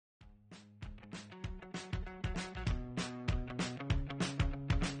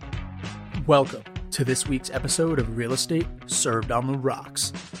Welcome to this week's episode of Real Estate Served on the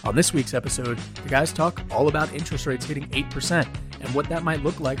Rocks. On this week's episode, the guys talk all about interest rates hitting 8% and what that might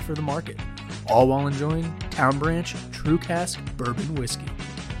look like for the market, all while enjoying Town Branch True Cask Bourbon Whiskey.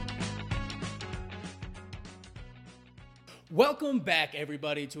 Welcome back,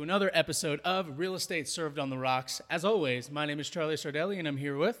 everybody, to another episode of Real Estate Served on the Rocks. As always, my name is Charlie Sardelli, and I'm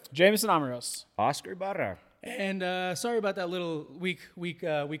here with Jameson Amaros, Oscar Barra. And sorry about that little week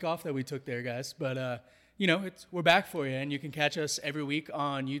off that we took there, guys. But we're back for you, and you can catch us every week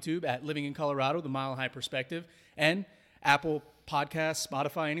on YouTube at Living in Colorado, the Mile High Perspective, and Apple Podcasts,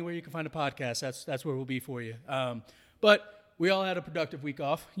 Spotify, anywhere you can find a podcast. That's where we'll be for you. But we all had a productive week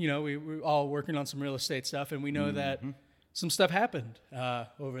off. You know, we were all working on some real estate stuff, and we know that some stuff happened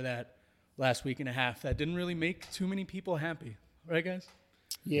over that last week and a half that didn't really make too many people happy, right, guys?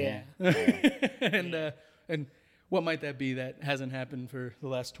 Yeah. And what might that be that hasn't happened for the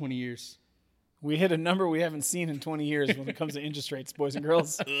last 20 years? We hit a number we haven't seen in 20 years when it comes to interest rates, boys and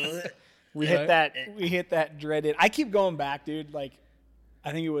girls. We hit that dreaded. I keep going back, dude. Like,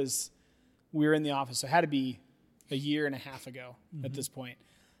 I think we were in the office, so it had to be a year and a half ago at this point.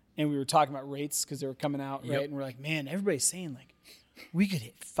 And we were talking about rates because they were coming out, right? And we're like, man, everybody's saying, like, we could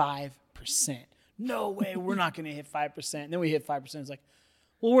hit 5%. No way, we're not going to hit 5%. And then we hit 5%. It's like,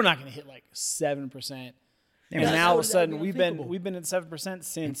 well, we're not going to hit, like, 7%. And now all of a sudden, we've been at 7%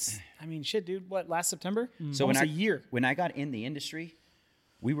 since, I mean, shit, dude, what, last September? So almost a year. When I got in the industry,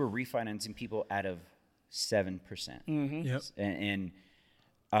 we were refinancing people out of 7%. Yep. And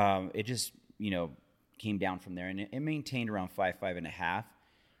it just, came down from there. And it maintained around 5.5.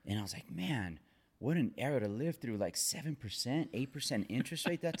 And I was like, man, what an era to live through, like 7%, 8% interest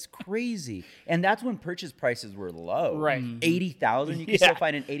rate. That's crazy. And that's when purchase prices were low. Right. $80,000. You can still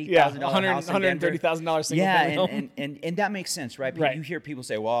find an $80,000 house in Denver. $130,000 single family home. And that makes sense, right? Right. You hear people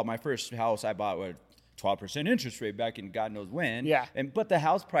say, well, my first house I bought with 12% interest rate back in God knows when. Yeah. But the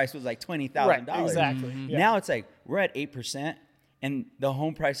house price was like $20,000. Right, exactly. Yeah. Now it's like we're at 8%, and the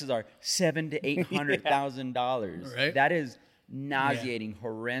home prices are $700,000 to $800,000. Right. That is nauseating,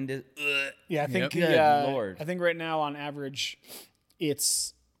 horrendous. Yeah, I think Lord. I think right now on average,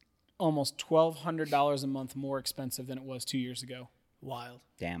 it's almost $1,200 a month more expensive than it was 2 years ago. Wild.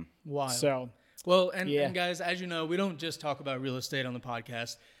 Damn. Wild. So, well, and guys, as you know, we don't just talk about real estate on the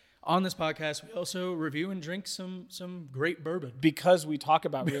podcast. On this podcast, we also review and drink some great bourbon. because we talk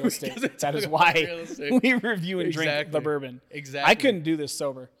about real estate, that is why we review and drink the bourbon. Exactly. I couldn't do this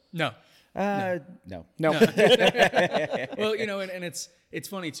sober. No. No. No. Well, and it's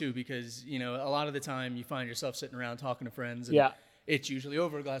funny too because a lot of the time you find yourself sitting around talking to friends, and it's usually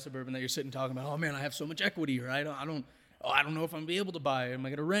over a glass of bourbon that you're sitting talking about. Oh man, I have so much equity here. I don't know if I'm gonna be able to buy. Am I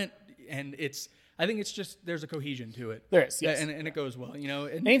gonna rent? And I think it's just there's a cohesion to it. There is, yes. and it goes well.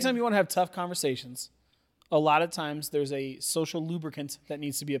 Anytime you want to have tough conversations, a lot of times there's a social lubricant that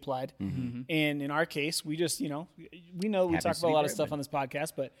needs to be applied. And in our case, we just we know we talk about a lot of stuff on this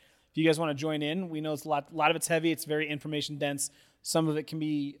podcast, but if you guys want to join in, we know it's a lot of it's heavy. It's very information dense. Some of it can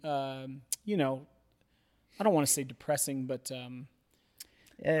be, I don't want to say depressing, but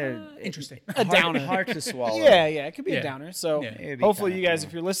interesting. A downer. Hard to swallow. Yeah, it could be a downer. So It'd hopefully be you guys,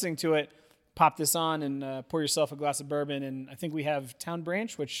 if you're listening to it, pop this on and pour yourself a glass of bourbon. And I think we have Town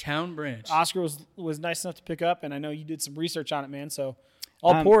Branch, which Oscar was nice enough to pick up. And I know you did some research on it, man. So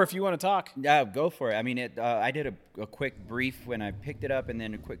I'll pour if you want to talk. Yeah, go for it. I mean, I did a quick brief when I picked it up, and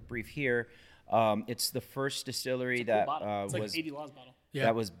then a quick brief here. It's the first distillery that it's like was an 80 Laws bottle. Yeah.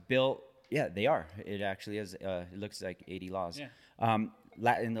 that was built. Yeah, they are. It actually is. It looks like 80 Laws. Yeah.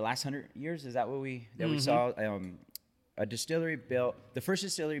 In the last 100 years, is that what we saw? A distillery built, the first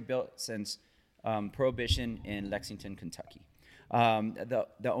distillery built since Prohibition in Lexington, Kentucky.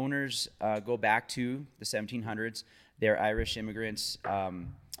 The owners go back to the 1700s. They're Irish immigrants.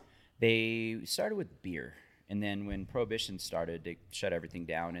 They started with beer, and then when Prohibition started, they shut everything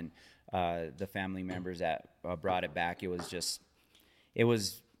down. And the family members that brought it back, it was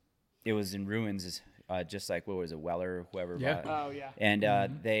in ruins, just like what was it, Weller or whoever. Yeah. Brought it. Oh, yeah. And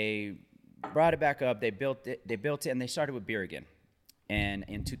they brought it back up. They built it, and they started with beer again. And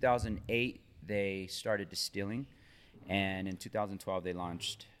in 2008, they started distilling, and in 2012, they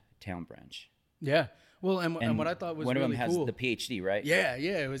launched Town Branch. Yeah. Well, and what I thought was one really of them has cool, the PhD, right? Yeah.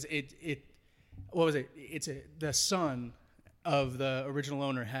 It was what was it? The son of the original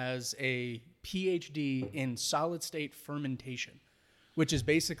owner has a PhD in solid state fermentation, which is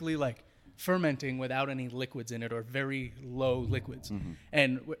basically like fermenting without any liquids in it or very low liquids.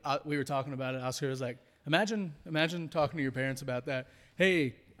 And we were talking about it. Oscar was like, imagine talking to your parents about that.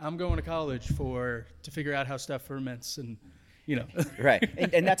 Hey, I'm going to college to figure out how stuff ferments, and you know. Right.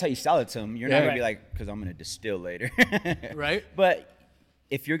 And that's how you sell it to them. You're not Yeah. going to be like, because I'm going to distill later. Right. But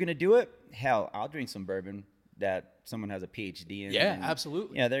if you're going to do it, hell, I'll drink some bourbon that someone has a PhD in. Yeah, and,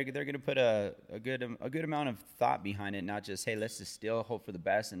 absolutely. Yeah, they're going to put a good amount of thought behind it, not just, hey, let's distill, hope for the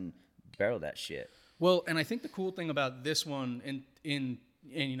best, and barrel that shit. Well, and I think the cool thing about this one, and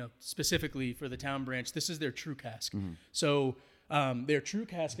you know, specifically for the Town Branch, this is their True Cask. So their True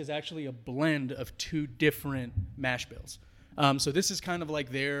Cask is actually a blend of 2 different mash bills. So this is kind of like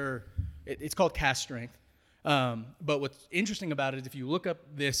it's called Cask Strength. But what's interesting about it is if you look up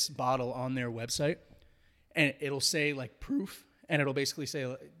this bottle on their website, and it'll say like proof, and it'll basically say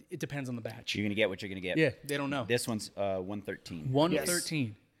it depends on the batch. You're going to get what you're going to get. Yeah, they don't know. This one's 113. 113.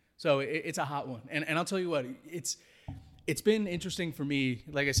 Yes. So it's a hot one. And I'll tell you what, it's been interesting for me.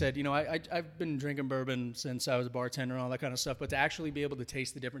 Like I said, you know, I've been drinking bourbon since I was a bartender and all that kind of stuff, but to actually be able to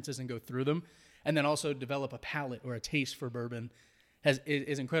taste the differences and go through them, and then also develop a palate or a taste for bourbon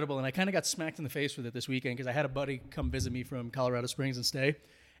is incredible. And I kind of got smacked in the face with it this weekend because I had a buddy come visit me from Colorado Springs and stay,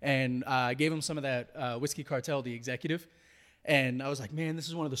 and I gave him some of that Whiskey Cartel, the executive. And I was like, man, this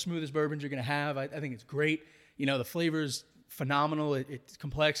is one of the smoothest bourbons you're going to have. I think it's great. You know, the flavor's phenomenal. It's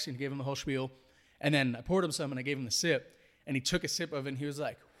complex, and gave him the whole spiel. And then I poured him some, and I gave him the sip. And he took a sip of it, and he was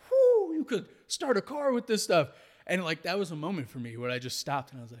like, whoo, you could start a car with this stuff. And, like, that was a moment for me where I just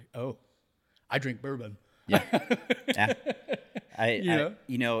stopped, and I was like, oh, I drink bourbon. Yeah. Yeah.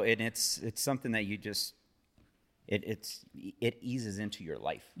 You know? And it's something that you just, it eases into your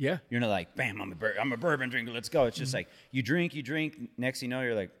life. Yeah. You're not like, bam, I'm a bourbon drinker. Let's go. It's just like you drink. Next thing you know,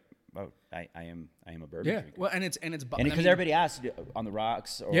 you're like, oh, I am a bourbon drinker. Well, and it's because everybody asks on the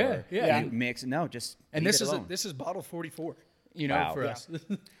rocks or yeah. mix. No, just and leave this it is alone. this is bottle 44. You know, Wow. for us.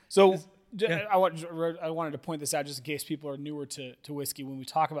 So I wanted to point this out just in case people are newer to whiskey. When we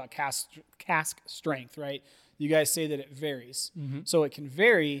talk about cask strength, right? You guys say that it varies. So it can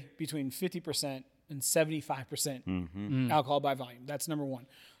vary between 50% and 75% alcohol by volume. That's number one.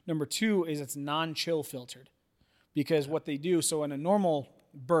 Number two is it's non-chill filtered, because what they do, so in a normal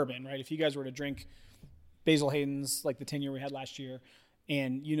bourbon, right? If you guys were to drink Basil Hayden's, like the 10-year we had last year,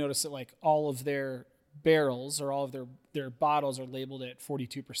 and you notice that like all of their barrels or all of their bottles are labeled at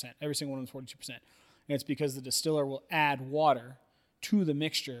 42%. Every single one of them is 42%. And it's because the distiller will add water to the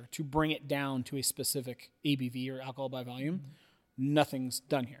mixture to bring it down to a specific ABV or alcohol by volume. Nothing's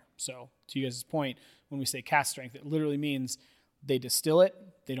done here. So to you guys' point, when we say cask strength, it literally means they distill it.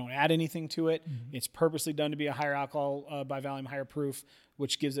 They don't add anything to it. It's purposely done to be a higher alcohol by volume, higher proof,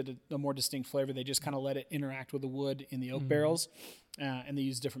 which gives it a more distinct flavor. They just kind of let it interact with the wood in the oak barrels, and they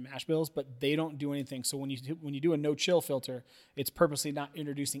use different mash bills, but they don't do anything. So when you do a no chill filter, it's purposely not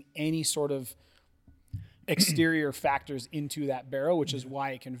introducing any sort of exterior factors into that barrel, which is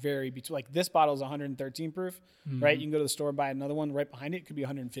why it can vary between, like this bottle is 113 proof, right? You can go to the store and buy another one right behind it. It could be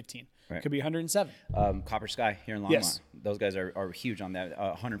 115. Right. It could be 107. Copper Sky here in Longmont. Yes. Those guys are huge on that.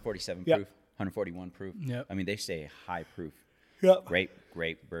 147 Yep. proof, 141 proof. Yep. I mean, they stay high proof. Yep.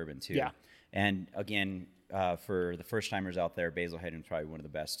 Great bourbon too. Yeah. And again, for the first timers out there, Basil Hayden is probably one of the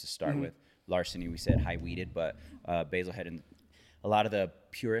best to start with. Larceny, we said high weeded, but Basil Hayden, a lot of the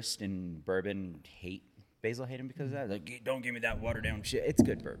purists in bourbon hate Basil Hayden because of that. Like, don't give me that watered down shit. It's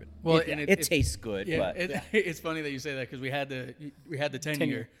good bourbon. Well, it tastes good. Yeah, but it's funny that you say that because we had the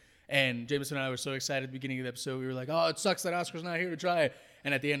 10-year, and Jameson and I were so excited at the beginning of the episode. We were like, "Oh, it sucks that Oscar's not here to try it."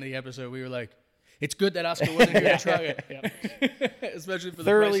 And at the end of the episode, we were like, "It's good that Oscar wasn't here to try it." Especially for the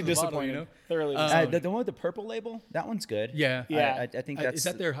price of the bottle, you know. Thoroughly disappointed. the one with the purple label, that one's good. Yeah. I think that's is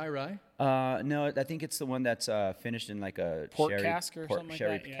that their high rye? No, I think it's the one that's finished in like a Port sherry, cask or something like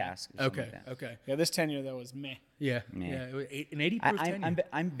sherry that? Yeah. cask. Or something Okay. like that. Okay. Yeah, this 10-year though was meh. Yeah. Yeah. Yeah. It was an 80 proof 10-year.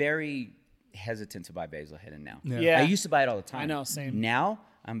 I'm very hesitant to buy Basil Hayden now. Yeah. I used to buy it all the time. I know, same. Now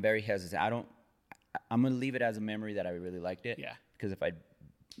I'm very hesitant. I'm gonna leave it as a memory that I really liked it. Yeah. Because if I,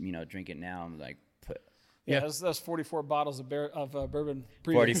 drink it now, I'm like, Yeah, that's 44 bottles of bourbon.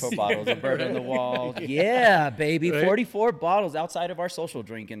 44 bottles of bourbon on the wall. Yeah, baby. Right? 44 bottles outside of our social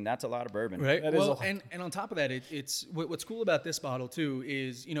drinking. That's a lot of bourbon. Right. That is Well, and on top of that, it's what's cool about this bottle too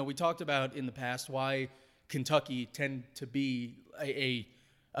is we talked about in the past why Kentucky tend to be a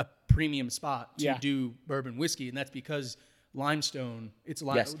premium spot to do bourbon whiskey, and that's because limestone. It's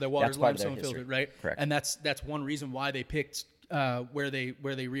Yes, the water's that's part of their limestone history. filtered, right? Correct. And that's one reason why they picked where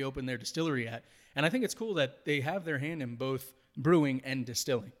they reopened their distillery at. And I think it's cool that they have their hand in both brewing and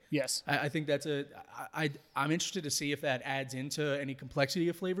distilling. Yes. I think that's I'm interested to see if that adds into any complexity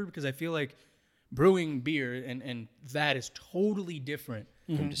of flavor, because I feel like brewing beer and that is totally different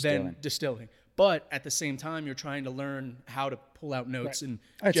than distilling. but at the same time, you're trying to learn how to pull out notes and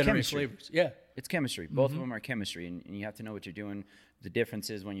It's generate chemistry. flavors. Yeah. It's chemistry. Both of them are chemistry, and you have to know what you're doing. The difference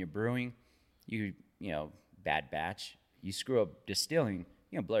is when you're brewing, you know, bad batch. You screw up distilling,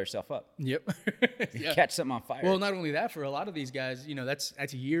 blow yourself up. Yep. You catch something on fire. Well, not only that, for a lot of these guys,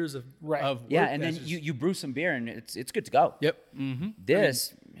 that's years of Right. of work. yeah, and then that's just- you brew some beer, and it's good to go. Yep. Mm-hmm.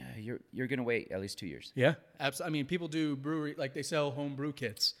 This, you're gonna wait at least 2 years. Yeah, absolutely. I mean, people do brewery, like they sell home brew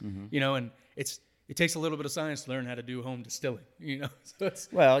kits, Mm-hmm. and it takes a little bit of science to learn how to do home distilling, So it's,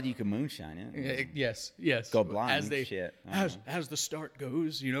 Well, you can moonshine it. yes. Go blind, As shit. I don't as the start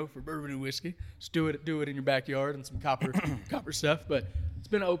goes, for bourbon and whiskey, just do it in your backyard and some copper stuff. But it's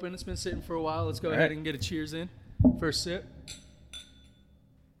been open, it's been sitting for a while. Let's go ahead right. and get a cheers in. First sip.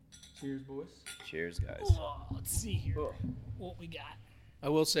 Cheers, boys. Cheers, guys. Oh, let's see here what we got. I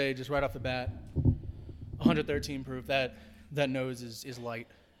will say, just right off the bat, 113 proof. That nose is light.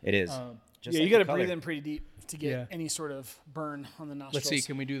 It is. Yeah, Just like you got to the color. breathe in pretty deep to get Yeah. any sort of burn on the nostrils. Let's see.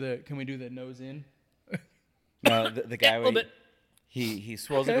 Can we do the nose in? The guy, a little bit. he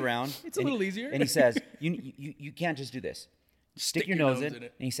swirls Okay. it around. It's a and little he- easier. And he says, you can't just do this. Stick your nose in,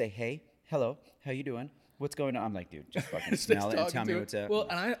 it. and you say, hey, hello, how you doing? What's going on? I'm like, dude, just fucking Just smell it and talking tell to me what's up. Well,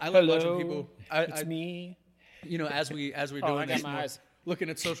 and I like watching Hello, people. it's me. As we're Oh, doing I got this, my more, eyes. looking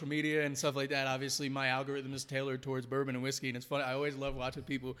at social media and stuff like that. Obviously, my algorithm is tailored towards bourbon and whiskey, and it's fun. I always love watching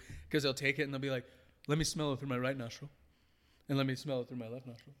people because they'll take it and they'll be like, "Let me smell it through my right nostril, and let me smell it through my left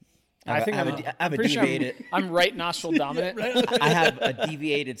nostril." I think I have a pretty sure deviated. I'm right nostril dominant. I have a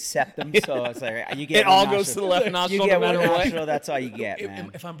deviated septum, so it's like you get It all one goes to the nostril. left You nostril get no one matter what. nostril. That's all you get, If,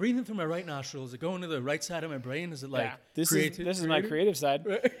 man. if I'm breathing through my right nostril, is it going to the right side of my brain? Is it like Yeah, this creative? is my creative side.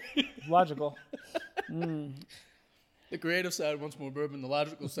 Logical. The creative side wants more bourbon. The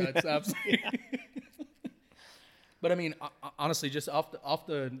logical side stops. But I mean, honestly, just off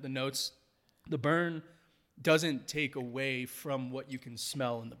the notes, the burn doesn't take away from what you can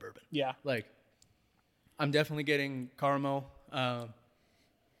smell in the bourbon. Yeah. Like, I'm definitely getting caramel,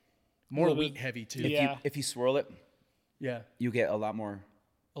 more Little wheat bit- heavy too. Yeah. If you swirl it, Yeah, you get a lot more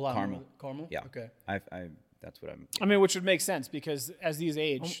a lot caramel. more caramel. Yeah. Okay. That's what I'm. I mean, which would make sense because as these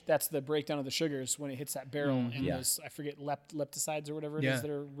age, that's the breakdown of the sugars when it hits that barrel and Yeah. those, I forget, lepticides or whatever it Yeah. is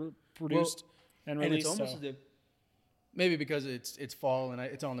that are produced and And released. it's almost so. as if maybe because it's fall and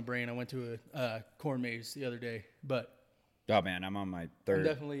it's on the brain. I went to a corn maze the other day, but Oh man, I'm on my I'm third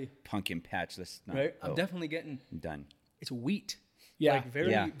definitely pumpkin patch. This right. I'm definitely getting I'm done. it's wheat. Yeah. Like very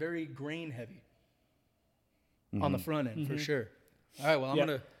Yeah. very grain heavy on the front end Mm-hmm. for sure. All right, well I'm Yep.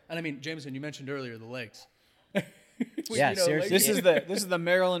 gonna. And I mean, Jameson, you mentioned earlier the legs. Yeah, seriously. This is the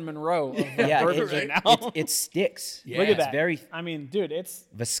Marilyn Monroe of Yeah, bourbon it, right it, now. it sticks. Yeah. Look at It's that. very I mean, dude, it's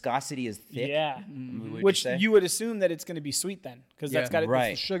viscosity is thick. yeah. Would Which say? you would assume that it's going to be sweet then, because that's Yeah. got it's Right.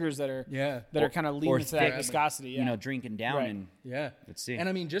 the sugars that are Yeah. that are kind of leading or to thick, that viscosity. Yeah. drinking down Right. and Yeah. Let's see. And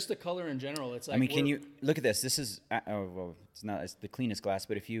I mean, just the color in general. It's like I mean, can we're- you look at this? This is well, it's not it's the cleanest glass,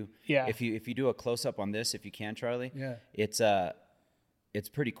 but if you Yeah. if you do a close up on this, if you can, Charlie, Yeah. it's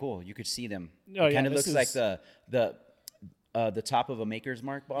pretty cool. You could see them. Oh, it yeah, kind of this looks like is- the top of a Maker's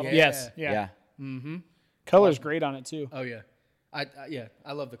Mark bottle. Yeah. Yes. Yeah. Color's great on it too. Oh yeah,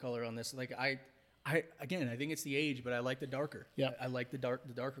 I love the color on this. Like I think it's the age, but I like the darker. Yeah. I like the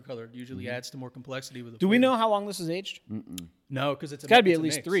darker color. It usually adds to more complexity with the. Do we flavor. know how long this is aged? No, because it's gotta be it's at a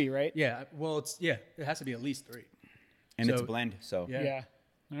least mix. 3, right? Yeah. Well, it has to be at least 3. and it's So- a blend. So Yeah. Yeah.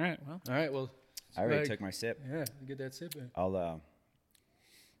 All right. Well. All right. Well, I already like- took my sip. Yeah, get that sip in.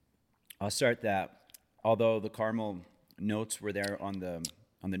 I'll start that. Although the caramel notes were there on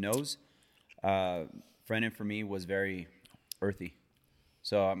the nose, Brennan for me was very earthy.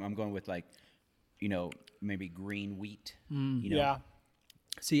 So I'm going with maybe green wheat. Yeah.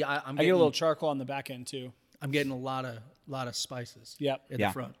 See, I'm I get getting a little charcoal on the back end too. I'm getting a lot of spices. Yep. At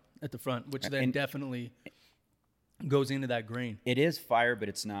Yeah. the front, which then And- definitely goes into that grain. It is fire, but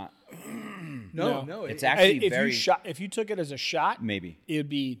it's not. No, It's it- actually If very you shot, if you took it as a shot, maybe. it would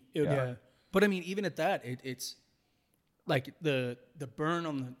be. Yeah. But I mean, even at that, it's like the burn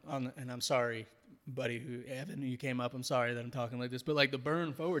on the and I'm sorry, buddy, Evan, you came up. I'm sorry that I'm talking like this, but like the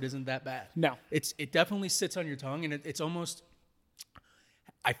burn forward isn't that bad. No. It definitely sits on your tongue, and it's almost.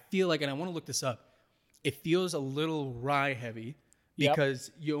 I feel like, and I want to look this up. It feels a little rye heavy Yep.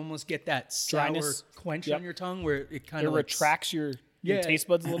 because you almost get that sour Dryness. quench Yep. on your tongue where it kind It of retracts your taste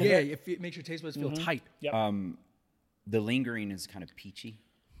buds a little yeah, bit. it makes your taste buds feel tight. Yep. The lingering is kind of peachy,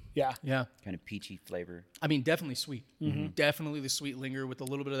 Yeah. Yeah. kind of peachy flavor. I mean, definitely sweet. Definitely the sweet linger with a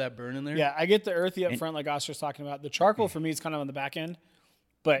little bit of that burn in there. Yeah, I get the earthy up front, like Oscar's talking about. The charcoal for me is kind of on the back end,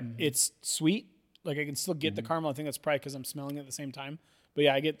 but it's sweet. Like I can still get the caramel. I think that's probably because I'm smelling it at the same time. But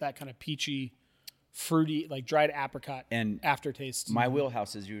yeah, I get that kind of peachy fruity, like dried apricot And aftertaste. My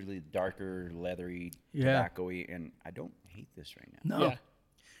wheelhouse is usually darker, leathery, tobacco-y, and I don't hate this right now. No. Yeah.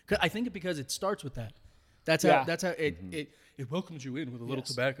 'Cause I think because it starts with that. That's Yeah. how. That's how it welcomes you in with a little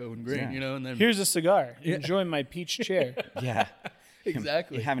tobacco and grain, Yeah. and then Here's a cigar. Enjoy my peach chair. Yeah.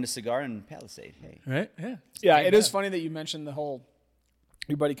 exactly. You're having a cigar in Palisade. Hey. right. Yeah. Yeah, it is funny that you mentioned the whole.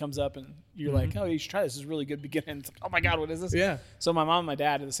 Your buddy comes up and you're like, "Oh, you should try this. This is really good beginning." It's like, "Oh my god, what is this?" Yeah. So my mom and my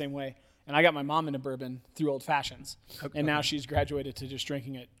dad are the same way, and I got my mom into bourbon through old fashions, and now she's graduated to just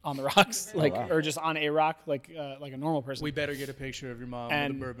drinking it on the rocks, or just on a rock, like a normal person. We better get a picture of your mom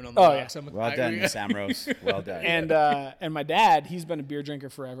And- with a bourbon on the oh, yeah. rocks. Well done, Miss Ambrose. Well done. And my dad, he's been a beer drinker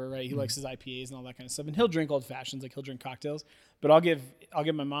forever, right? He likes his IPAs and all that kind of stuff, and he'll drink old fashions, like he'll drink cocktails. But I'll give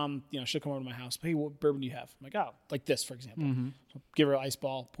my mom, she'll come over to my house. Hey, what bourbon do you have? I'm like, oh, like this, for example. So give her an ice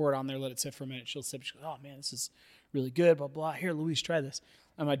ball, pour it on there, let it sit for a minute. She'll sip. She goes, oh man, this is really good. Blah blah. Here, Luis, try this.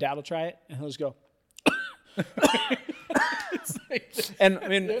 And my dad will try it, and he'll just go. And I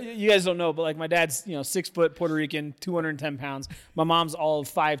mean, you guys don't know, but like my dad's 6 foot Puerto Rican, 210 pounds. My mom's all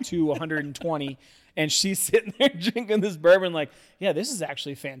 5'2", 120. And she's sitting there drinking this bourbon like, yeah, this is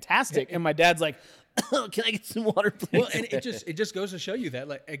actually fantastic. And my dad's like, can I get some water, please? Well, and it just goes to show you that,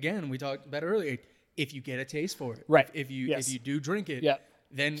 like, again, we talked about earlier, if you get a taste for it, Right. If you Yes. do drink it, Yeah.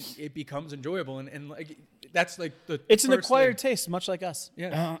 then it becomes enjoyable, and like that's like the It's an first acquired thing. taste, much like us.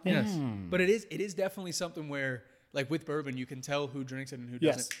 Yeah, yes, but it is definitely something where, like with bourbon, you can tell who drinks it and who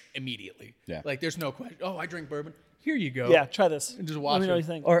Yes. doesn't immediately. Yeah. Like there's no question. Oh, I drink bourbon. Here you go. Yeah, try this. And just Let watch me know it. what you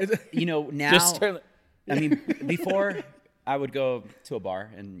think. Or, now, Just turn it. I mean, before I would go to a bar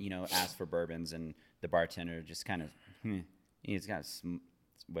and, ask for bourbons, and the bartender just kind of, he's kind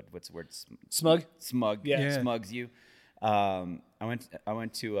of, what's the word? Smug? Smug. Yeah. Smugs you. I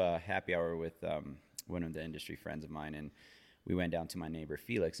went to a happy hour with one of the industry friends of mine, and we went down to my neighbor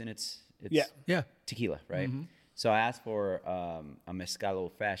Felix, and it's Yeah. tequila, right? So I asked for a mezcal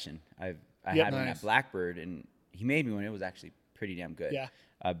old fashioned. I Yep. had one Nice. at Blackbird, and he made me one. It was actually pretty damn good. Yeah.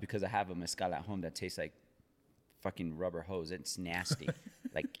 Because I have a mezcal at home that tastes like fucking rubber hose. It's nasty,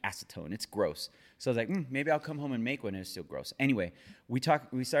 like acetone. It's gross. So I was like, maybe I'll come home and make one. And it's still gross. Anyway, we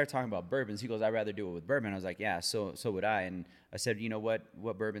started talking about bourbons. He goes, I'd rather do it with bourbon. I was like, yeah, so would I. And I said, you know what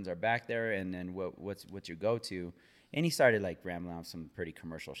bourbons are back there, and then what's your go-to? And he started like rambling on some pretty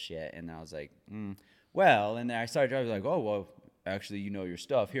commercial shit. And I was like, well. And then I was like, oh well, actually, you know your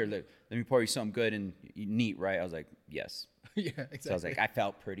stuff. Here, let me pour you something good and neat, right? I was like, yes. Yeah, exactly. So I was like, I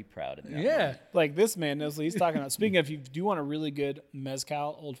felt pretty proud of that. Yeah. Like this man knows what he's talking about. Speaking of, if you do want a really good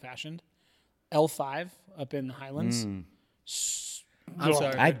mezcal old fashioned, L5 up in the Highlands. I'm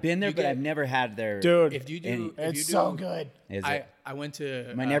sorry. I've been there, You but get- I've never had their. Dude, If you do, And if you it's do, so good. Is I it? went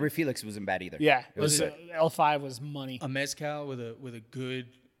to My neighbor Felix wasn't bad either. Yeah, It was it was, L5 was money. a mezcal with a good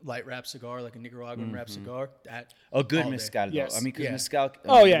light wrap cigar, like a Nicaraguan wrap cigar. That A good all day. mezcal, though. Yes. I mean, because Yeah. mezcal.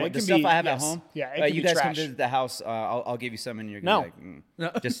 Oh, yeah, it the can stuff be- I have at yes. home. Yeah, it can you be guys come trash. visit the house. I'll give you some, and you're No.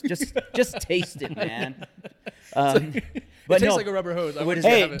 gonna be like, just taste it, man. It tastes like a rubber hose. I what want is to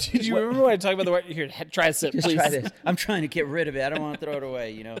Hey, have it. did you remember when I talked about the word? Here, try a sip, Just please. try this. I'm trying to get rid of it. I don't want to throw it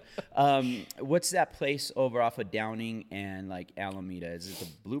away. What's that place over off of Downing and like Alameda? Is it the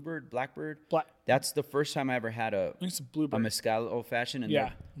Bluebird, Blackbird? That's the first time I ever had a think it's a Bluebird. mezcal old fashioned, and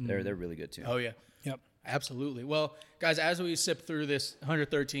Yeah. they're really good too. Oh yeah. Yep. Absolutely. Well, guys, as we sip through this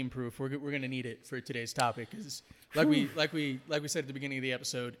 113 proof, we're going to need it for today's topic, because like we said at the beginning of the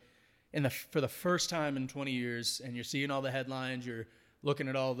episode, for the first time in 20 years, and you're seeing all the headlines, you're looking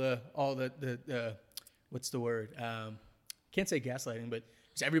at all the what's the word? Can't say gaslighting, but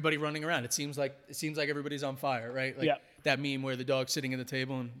it's everybody running around. It seems like everybody's on fire, right? Like Yeah. that meme where the dog's sitting at the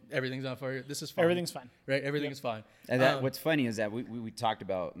table and everything's on fire. This is fine. Everything's fine. Right? Everything's fine. And what's funny is that we talked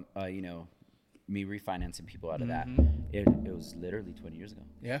about me refinancing people out of that. It was literally 20 years ago.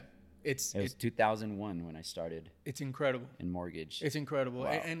 Yeah. It was 2001 when I started It's incredible. in mortgage. It's incredible. Wow.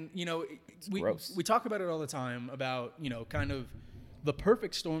 And gross. we talk about it all the time about, kind of the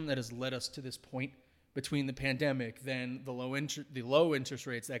perfect storm that has led us to this point between the pandemic, then the low interest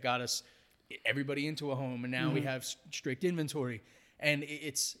rates that got us everybody into a home, and now we have strict inventory. And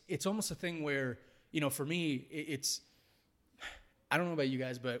it's almost a thing where, for me, it's I don't know about you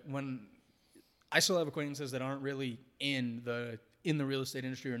guys, but when I still have acquaintances that aren't really in the real estate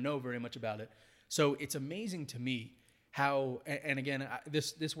industry or know very much about it. So it's amazing to me how, and again,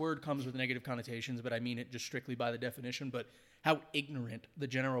 this word comes with negative connotations, but I mean it just strictly by the definition, but how ignorant the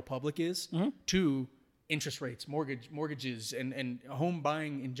general public is to interest rates, mortgages, and home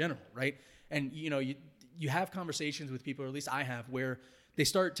buying in general, right? And, you have conversations with people, or at least I have, where they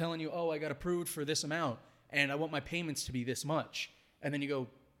start telling you, oh, I got approved for this amount, and I want my payments to be this much. And then you go,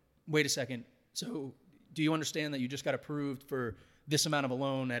 wait a second, So do you understand that you just got approved for this amount of a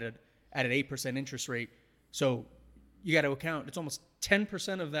loan at an 8% interest rate? So you got to account, it's almost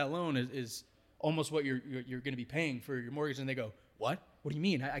 10% of that loan is almost what you're going to be paying for your mortgage. And they go, what do you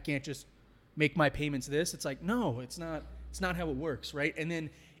mean? I can't just make my payments this? It's like, no, it's not how it works, right? And then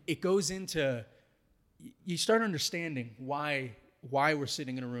it goes into, you start understanding why we're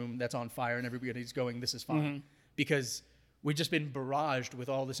sitting in a room that's on fire and everybody's going, this is fine. Because we've just been barraged with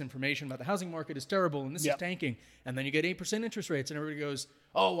all this information about the housing market is terrible and this is tanking. And then you get 8% interest rates and everybody goes,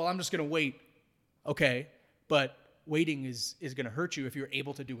 oh, well, I'm just going to wait. Okay. But waiting is going to hurt you if you're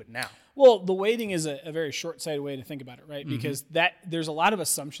able to do it now. Well, the waiting is a very short-sighted way to think about it, right? Because there's a lot of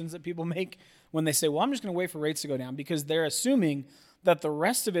assumptions that people make when they say, well, I'm just going to wait for rates to go down, because they're assuming that the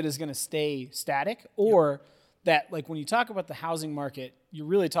rest of it is going to stay static, or that, like, when you talk about the housing market, you're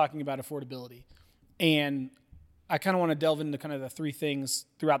really talking about affordability. And I kind of want to delve into kind of the three things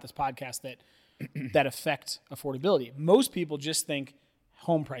throughout this podcast that affect affordability. Most people just think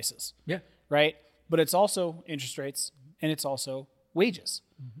home prices. Yeah. Right? But it's also interest rates, and it's also wages,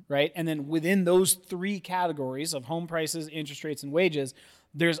 right? And then within those three categories of home prices, interest rates, and wages,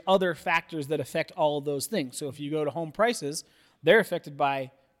 there's other factors that affect all of those things. So if you go to home prices, they're affected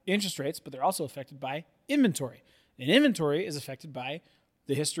by interest rates, but they're also affected by inventory. And inventory is affected by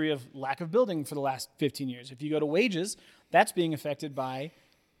the history of lack of building for the last 15 years. If you go to wages, that's being affected by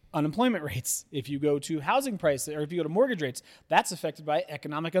unemployment rates. If you go to housing prices, or if you go to mortgage rates, that's affected by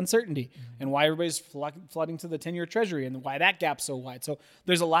economic uncertainty and why everybody's flooding to the 10-year treasury and why that gap's so wide. So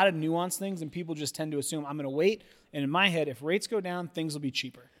there's a lot of nuanced things, and people just tend to assume I'm going to wait. And in my head, if rates go down, things will be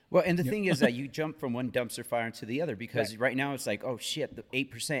cheaper. Well, and the thing is that you jump from one dumpster fire into the other, because right now it's like, oh shit, the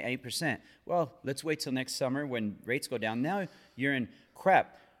 8%. Well, let's wait till next summer when rates go down. Now you're in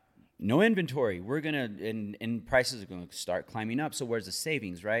crap. No inventory. We're gonna and prices are gonna start climbing up. So where's the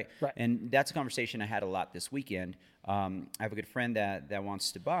savings, right? And that's a conversation I had a lot this weekend. I have a good friend that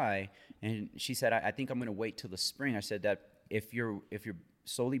wants to buy, and she said, I think I'm gonna wait till the spring. I said that if you're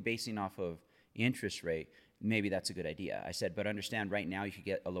solely basing off of interest rate, maybe that's a good idea. I said, but understand, right now you could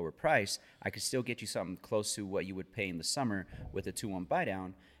get a lower price. I could still get you something close to what you would pay in the summer with a 2-1 buy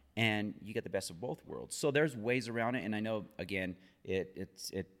down, and you get the best of both worlds. So there's ways around it, and I know, again,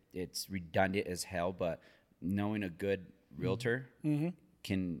 it's redundant as hell, but knowing a good realtor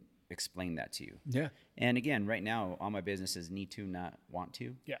can explain that to you. Yeah. And again, right now, all my businesses need to, not want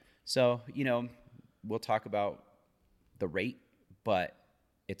to. Yeah. So, we'll talk about the rate, but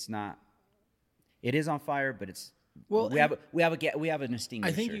it's not. It is on fire, but it's. Well, we have an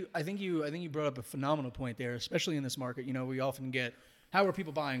extinguisher. I think you brought up a phenomenal point there, especially in this market. We often get, how are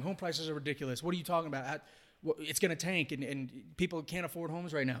people buying? Home prices are ridiculous. What are you talking about? It's going to tank, and people can't afford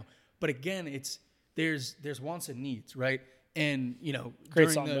homes right now. But again, there's wants and needs, right? And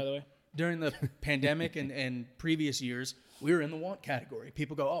Great song, by the way. During the pandemic and previous years, we were in the want category.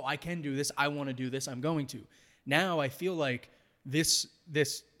 People go, oh, I can do this. I want to do this. I'm going to. Now I feel like this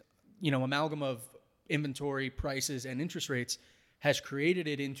amalgam of inventory, prices, and interest rates has created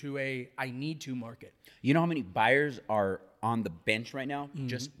it into a I need to market. You know how many buyers are on the bench right now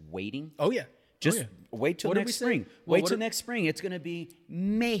just waiting? Oh yeah. Just wait till next spring. Wait till next spring. It's going to be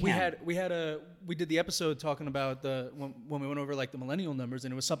mayhem. We did the episode talking about when we went over like the millennial numbers,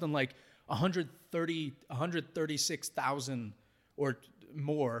 and it was something like 136,000 or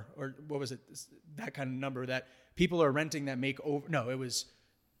more, or what was it? That kind of number that people are renting that make over. No, it was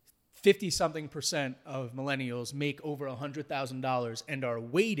 50-something% of millennials make over $100,000 and are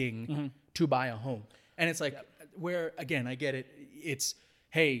waiting to buy a home. And it's like, where again, I get it. It's,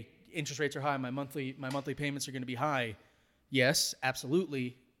 hey, interest rates are high. My monthly payments are going to be high. Yes,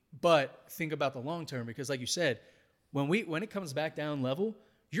 absolutely. But think about the long term, because like you said, when it comes back down level,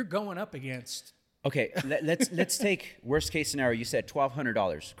 you're going up against. Okay, let's take worst case scenario. You said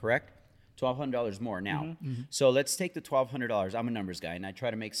 $1,200, correct? $1,200 more now. So let's take the $1,200. I'm a numbers guy, and I try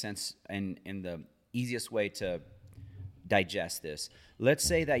to make sense in the easiest way to digest this. Let's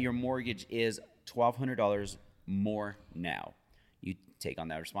say that your mortgage is $1,200 more now. You take on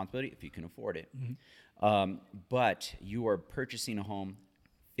that responsibility if you can afford it. But you are purchasing a home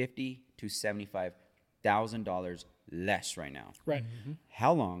 $50,000 to $75,000 less right now. Right.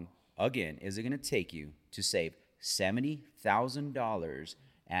 How long, again, is it going to take you to save $70,000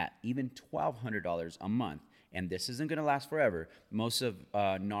 at even $1,200 a month? And this isn't going to last forever. Most of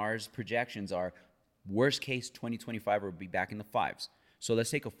NAR's projections are worst case 2025 will be back in the fives. So let's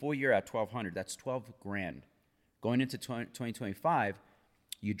take a full year at $1,200. That's $12,000. Going into 2025,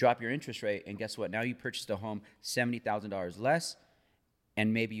 you drop your interest rate, and guess what? Now you purchased a home $70,000 less,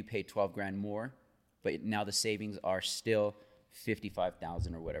 and maybe you paid $12,000 more, but now the savings are still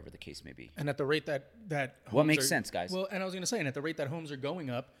 $55,000 or whatever the case may be. And at the rate that What homes makes sense, guys? Well, and I was going to say, and at the rate that homes are going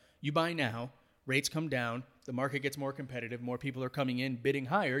up, you buy now, rates come down, the market gets more competitive, more people are coming in bidding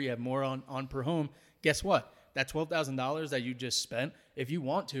higher, you have more on per home. Guess what? That $12,000 that you just spent, if you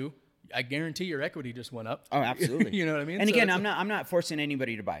want to, I guarantee your equity just went up. Oh, absolutely. You know what I mean? And So again, I'm not forcing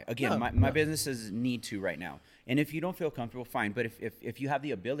anybody to buy. Again, No, my businesses need to right now. And if you don't feel comfortable, fine. But if you have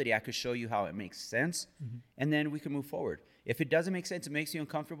the ability, I could show you how it makes sense, and then we can move forward. If it doesn't make sense, it makes you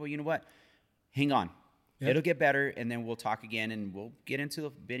uncomfortable, you know what? Hang on. Yeah. It'll get better, and then we'll talk again, and we'll get into the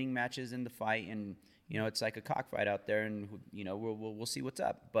bidding matches and the fight, and it's like a cockfight out there, and we'll see what's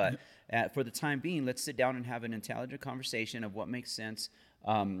up. But for the time being, let's sit down and have an intelligent conversation of what makes sense,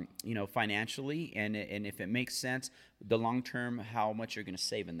 financially, and if it makes sense, the long term, how much you're going to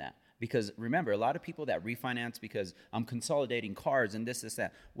save in that. Because remember, a lot of people that refinance because I'm consolidating cars and this,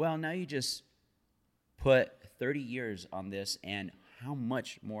 that. Well, now you just put 30 years on this, and how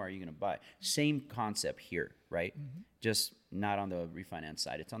much more are you going to buy? Same concept here, right? Just not on the refinance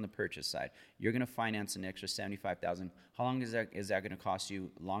side. It's on the purchase side. You're going to finance an extra $75,000. How long is that going to cost you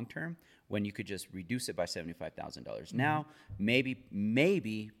long term when you could just reduce it by $75,000? Now, maybe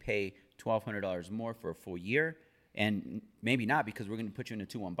pay $1,200 more for a full year, and maybe not, because we're going to put you in a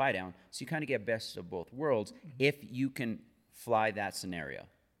 2-1 buy down. So you kind of get best of both worlds if you can fly that scenario.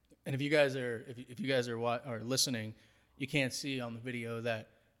 And if you guys are listening, you can't see on the video that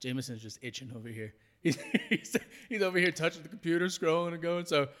Jameson's just itching over here. He's over here touching the computer, scrolling and going.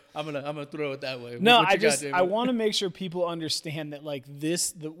 So I'm gonna throw it that way. No, I want to make sure people understand that like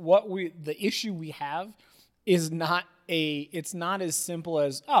the issue we have is it's not as simple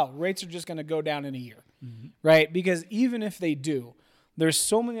as, rates are just going to go down in a year, right? Because even if they do, there's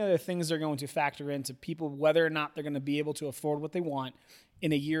so many other things they're going to factor into people, whether or not they're going to be able to afford what they want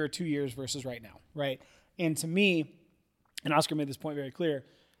in a year or 2 years versus right now, right? And to me, and Oscar made this point very clear,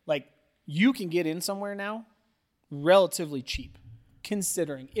 like you can get in somewhere now relatively cheap,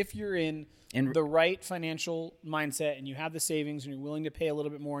 considering if you're in the right financial mindset and you have the savings and you're willing to pay a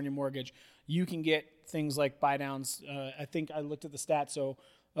little bit more on your mortgage, you can get things like buy downs. I think I looked at the stats. So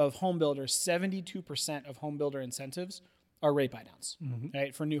of home builders, 72% of home builder incentives are rate buy downs,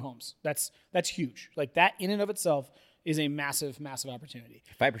 right, for new homes. That's huge. Like that in and of itself is a massive, massive opportunity.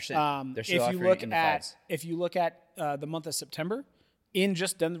 5%. They're still offering in the fives. If you look at the month of September, in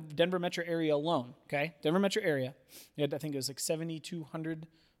just Denver metro area alone, okay, Denver metro area, I think it was like 7,200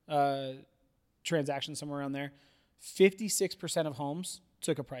 transactions, somewhere around there. 56% of homes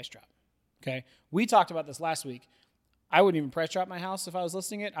took a price drop. Okay, we talked about this last week. I wouldn't even price drop my house if I was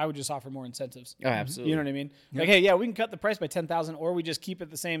listing it. I would just offer more incentives. Oh, absolutely. You know what I mean? Yep. Like, hey, we can cut the price by $10,000, or we just keep it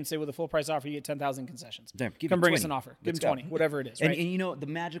the same and say with a full price offer, you get 10,000 concessions. Damn, come bring us an offer. Give them 20, whatever it is. Right? And the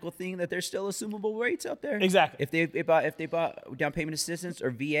magical thing that there's still assumable rates out there. Exactly. If they bought down payment assistance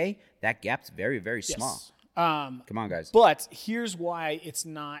or VA, that gap's very, very small. Come on, guys. But here's why it's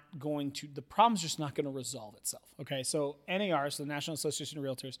not going to. The problem's just not going to resolve itself. Okay, so NAR, so the National Association of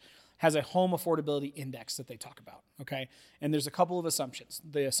Realtors, has a home affordability index that they talk about. Okay, and there's a couple of assumptions.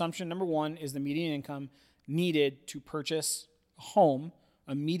 The assumption number one is the median income needed to purchase a home,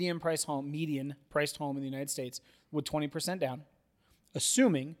 a median priced home in the United States, with 20% down,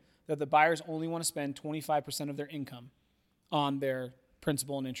 assuming that the buyers only want to spend 25% of their income on their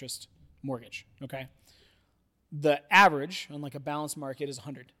principal and interest mortgage. Okay. The average on like a balanced market is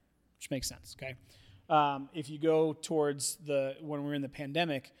 100, which makes sense. Okay, if you go towards when we're in the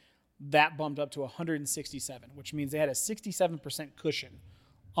pandemic, that bumped up to 167, which means they had a 67% cushion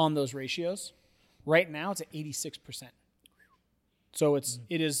on those ratios. Right now, it's at 86%. So it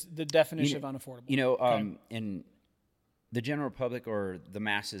is the definition of unaffordable. In the general public or the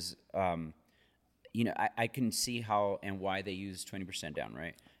masses, I can see how and why they use 20% down.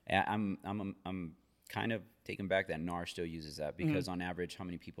 Right, I'm kind of taken back that NAR still uses that because on average, how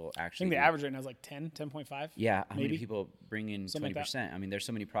many people actually? I think the average right now is like 10.5. Yeah, how many people bring in 20%? I mean, there's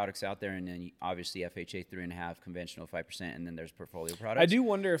so many products out there, and then obviously FHA 3.5, conventional 5%, and then there's portfolio products. I do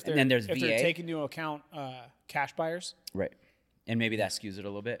wonder if they're taking into account cash buyers, right? And maybe that skews it a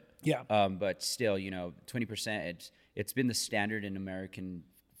little bit. Yeah. But still, 20%. It's been the standard in American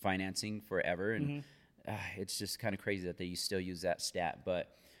financing forever, and it's just kind of crazy that they still use that stat.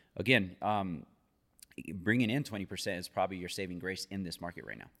 But again, bringing in 20% is probably your saving grace in this market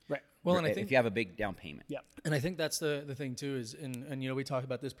right now. Right. Well, and I think if you have a big down payment. Yeah. And I think that's the thing too is, and we talked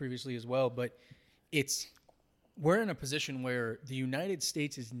about this previously as well, but we're in a position where the United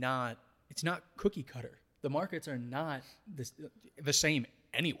States it's not cookie cutter. The markets are not the same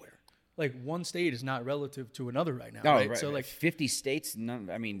anywhere. Like one state is not relative to another right now. Oh, right? So like 50 states. No,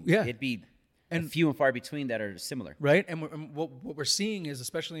 I mean, it'd be and few and far between that are similar. Right. And what we're seeing is,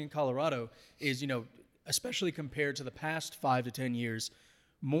 especially in Colorado, is, especially compared to the past 5 to 10 years,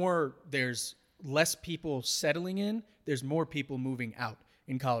 there's less people settling in. There's more people moving out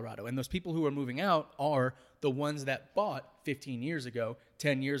in Colorado. And those people who are moving out are the ones that bought 15 years ago,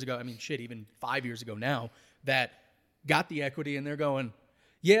 10 years ago. I mean, shit, even 5 years ago now, that got the equity and they're going,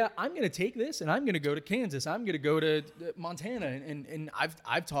 yeah, I'm going to take this and I'm going to go to Kansas. I'm going to go to Montana. And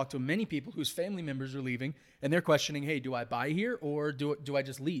I've talked to many people whose family members are leaving and they're questioning, hey, do I buy here or do I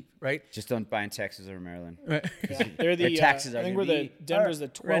just leave? Right. Just don't buy in Texas or Maryland. Right. Yeah. They're the taxes I think Denver's the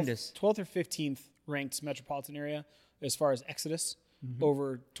 12th or 15th ranked metropolitan area as far as exodus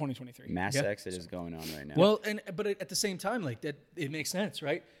over 2023. Mass exodus going on right now. Well, but at the same time, like that, it makes sense,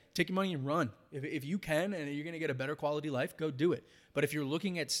 right? Take your money and run. If you can and you're going to get a better quality life, go do it. But if you're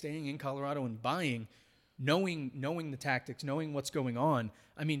looking at staying in Colorado and buying, knowing the tactics, knowing what's going on,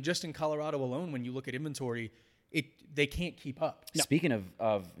 I mean, just in Colorado alone, when you look at inventory, they can't keep up. No. Speaking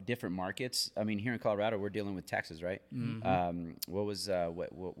of different markets, I mean, here in Colorado, we're dealing with taxes, right?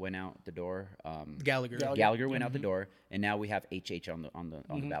 What went out the door? Gallagher went out the door, and now we have HH on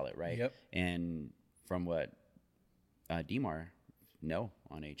the ballot, right? Yep. And from what DMAR, no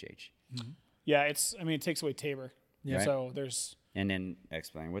on HH. Yeah, it takes away Tabor. Yeah. Right. So there's. And then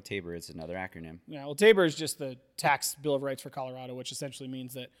explain what Tabor is, another acronym. Yeah, well, Tabor is just the tax bill of rights for Colorado, which essentially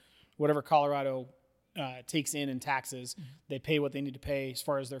means that whatever Colorado takes in taxes, they pay what they need to pay as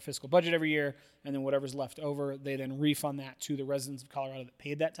far as their fiscal budget every year, and then whatever's left over, they then refund that to the residents of Colorado that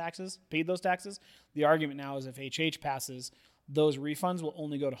paid those taxes. The argument now is if HH passes, those refunds will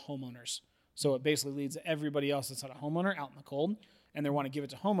only go to homeowners. So it basically leads everybody else that's not a homeowner out in the cold, and they want to give it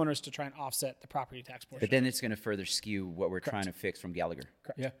to homeowners to try and offset the property tax portion. But then it's going to further skew what we're trying to fix from Gallagher.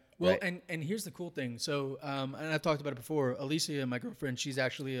 Correct. Yeah. Well, Right. and here's the cool thing. So, and I've talked about it before. Alicia, my girlfriend, she's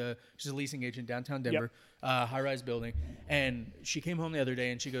actually she's a leasing agent downtown Denver, high-rise building. And she came home the other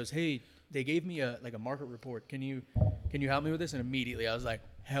day and she goes, "Hey, they gave me a market report. Can you help me with this?" And immediately I was like,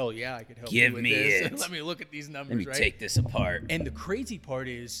 "Hell yeah, I could help you with this. It. Let me look at these numbers." Let me right? take this apart. And the crazy part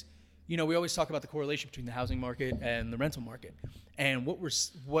is, we always talk about the correlation between the housing market and the rental market. And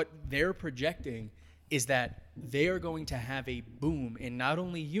what they're projecting is that they are going to have a boom in not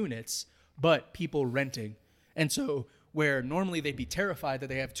only units, but people renting. And so where normally they'd be terrified that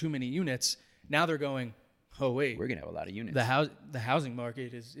they have too many units, now they're going, oh, wait. We're going to have a lot of units. The housing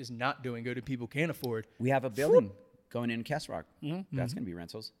market is not doing good and people can't afford. We have a building going in Cask Rock. That's going to be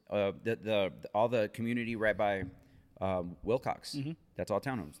rentals. All the community right by Wilcox, that's all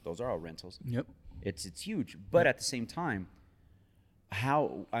townhomes. Those are all rentals. Yep. It's huge. But at the same time,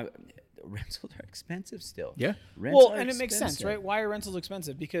 rentals are expensive still. Yeah. It makes sense, right? Why are rentals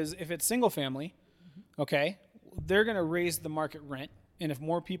expensive? Because if it's single family, okay, they're going to raise the market rent, and if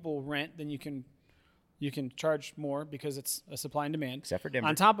more people rent, then you can charge more because it's a supply and demand. Except for Denver.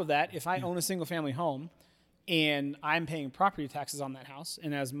 On top of that, if I own a single family home and I'm paying property taxes on that house,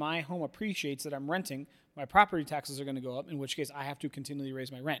 and as my home appreciates that I'm renting, my property taxes are going to go up, in which case I have to continually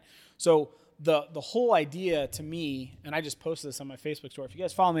raise my rent. So the whole idea to me, and I just posted this on my Facebook story. If you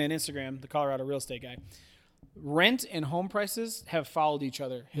guys follow me on Instagram, the Colorado Real Estate Guy, rent and home prices have followed each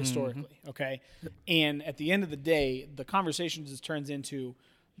other historically, okay? And at the end of the day, the conversation just turns into,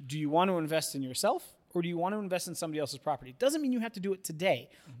 do you want to invest in yourself or do you want to invest in somebody else's property? Doesn't mean you have to do it today,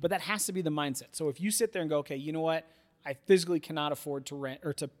 but that has to be the mindset. So if you sit there and go, okay, you know what? I physically cannot afford to rent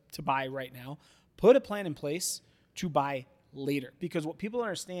or to buy right now. Put a plan in place to buy later. Because what people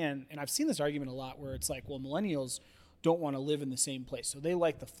understand, and I've seen this argument a lot where it's like, well, millennials don't want to live in the same place. So they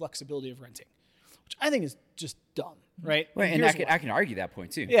like the flexibility of renting, which I think is just dumb, right? Right, and I can argue that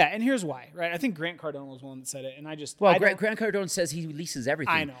point too. Yeah, and here's why, right? I think Grant Cardone was one that said it, and Grant Cardone says he leases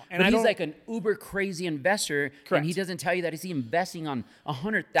everything. I know. And he's like an uber crazy investor, Correct. and he doesn't tell you that he's investing on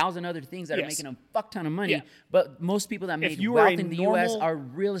 100,000 other things that are making a fuck ton of money. Yeah. But most people that make wealth in the U.S. are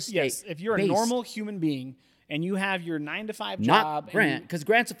real estate. Yes, if you're a normal human being and you have your 9-to-5 job, not Grant, because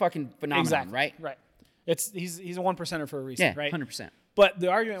Grant's a fucking phenomenon, exactly, right? Right. He's a 1%er for a reason, right? 100%. But the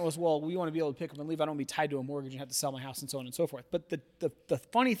argument was, well, we want to be able to pick up and leave. I don't want to be tied to a mortgage and have to sell my house and so on and so forth. But the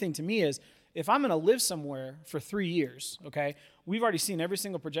funny thing to me is, if I'm going to live somewhere for 3 years, okay, we've already seen every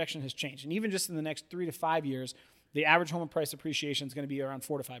single projection has changed. And even just in the next 3 to 5 years, the average home price appreciation is going to be around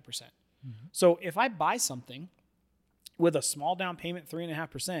 4 to 5%. So if I buy something with a small down payment,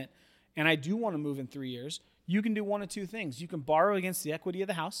 3.5%, and I do want to move in 3 years, you can do one of two things. You can borrow against the equity of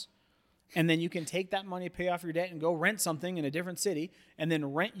the house, and then you can take that money, pay off your debt, and go rent something in a different city, and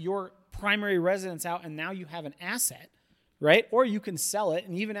then rent your primary residence out, and now you have an asset, right? Or you can sell it,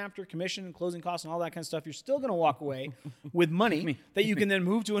 and even after commission and closing costs and all that kind of stuff, you're still going to walk away with money that you can then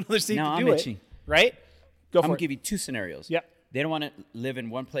move to another state Now to do I'm it, itching. right? Go I'm for gonna it. give you two scenarios. Yep. They don't want to live in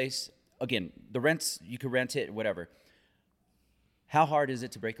one place. Again, the rents, you could rent it, whatever. How hard is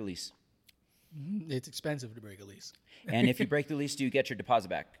it to break a lease? It's expensive to break a lease. And if you break the lease, do you get your deposit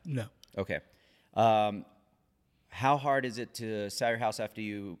back? No. Okay. How hard is it to sell your house after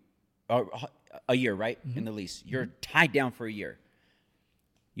a year, right? In the lease. You're tied down for a year.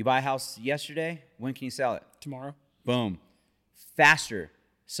 You buy a house yesterday, when can you sell it? Tomorrow. Boom. Faster.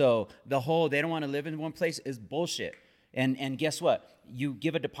 So they don't want to live in one place is bullshit. And guess what? You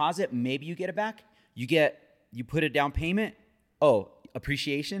give a deposit, maybe you get it back. You put a down payment. Oh,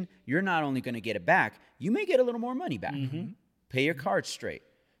 appreciation. You're not only going to get it back, you may get a little more money back. Pay your cards straight.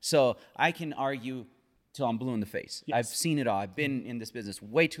 So I can argue till I'm blue in the face. Yes. I've seen it all. I've been in this business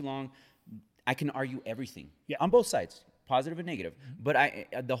way too long. I can argue everything Yeah. on both sides, positive and negative. But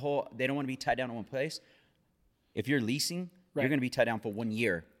they don't want to be tied down in one place. If you're leasing, Right. you're going to be tied down for 1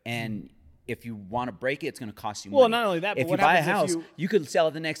 year. And if you want to break it, it's going to cost you money. Well, not only that, but if what you buy a happens if house, you could sell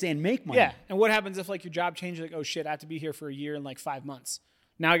it the next day and make money. Yeah. And what happens if like your job changes? Like, oh shit, I have to be here for a year and like 5 months.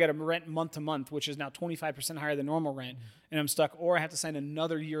 Now I got to rent month to month, which is now 25% higher than normal rent, and I'm stuck. Or I have to sign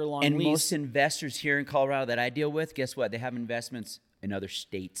another year-long And lease. most investors here in Colorado that I deal with, guess what? They have investments in other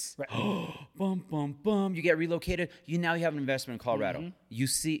states. Right. Boom, boom, boom. You get relocated. Now you have an investment in Colorado. You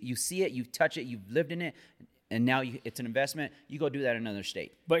see it, you touch it, you've lived in it, and now it's an investment. You go do that in another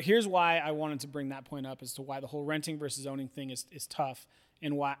state. But here's why I wanted to bring that point up as to why the whole renting versus owning thing is tough,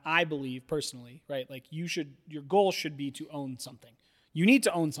 and why I believe personally, right? Like your goal should be to own something. You need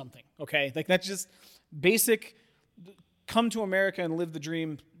to own something, okay? Like that's just basic. Come to America and live the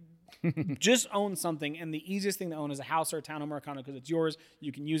dream. Just own something, and the easiest thing to own is a house or a townhome or a condo because it's yours.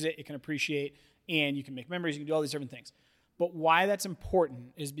 You can use it, it can appreciate, and you can make memories. You can do all these different things. But why that's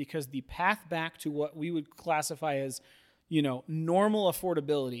important is because the path back to what we would classify as, normal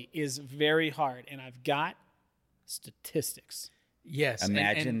affordability is very hard, and I've got statistics. Yes.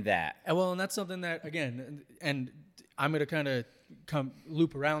 Imagine that. And that's something that, again, and I'm going to kind of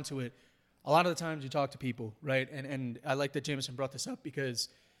loop around to it. A lot of the times you talk to people, right? And I like that Jameson brought this up because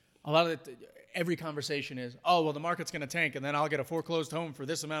a lot of every conversation is, oh, well, the market's going to tank and then I'll get a foreclosed home for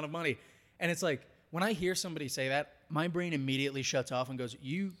this amount of money. And it's like, when I hear somebody say that, my brain immediately shuts off and goes,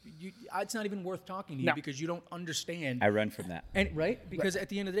 it's not even worth talking to you because you don't understand. I run from that. And right? Because at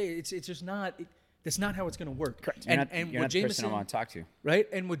the end of the day, it's just not, that's not how it's going to work. Correct. You're And not what the person Jameson, I want to talk to. right?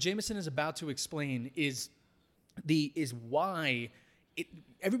 And what Jameson is about to explain is why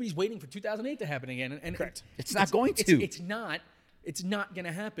everybody's waiting for 2008 to happen again. And Correct. It's not going to. It's not going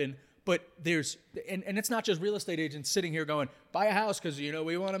to happen. But there's and it's not just real estate agents sitting here going, buy a house because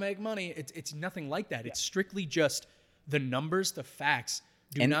we want to make money. It's nothing like that. It's strictly just the numbers, the facts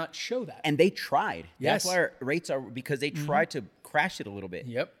do not show that. And they tried. Yes. That's why our rates are, because they tried to crash it a little bit.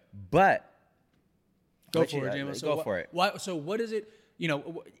 Yep. But Go for it, James. Go for it. So what is it?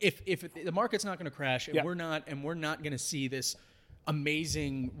 If the market's not going to crash and we're not going to see this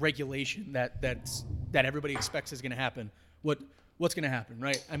amazing regulation that everybody expects is going to happen, what's going to happen,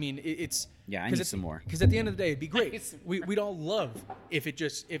 right? I mean, it's I need some more. Because at the end of the day, it'd be great. We'd all love if it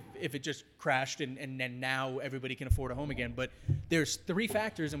just crashed and then now everybody can afford a home again. But there's three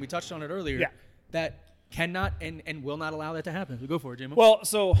factors, and we touched on it earlier, that cannot and will not allow that to happen. So go for it, Jim. Well,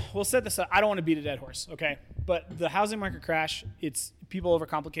 so we'll set this up. I don't want to beat a dead horse, okay? But the housing market crash, it's people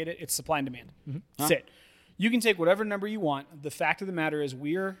overcomplicate it. It's supply and demand. That's it. You can take whatever number you want. The fact of the matter is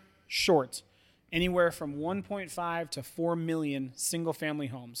we're short anywhere from 1.5 to 4 million single-family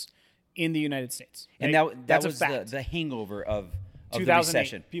homes in the United States. And right? that was a fact. the hangover of the 2008.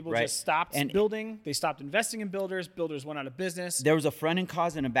 recession. People right? just stopped and building. They stopped investing in builders. Builders went out of business. There was a front-end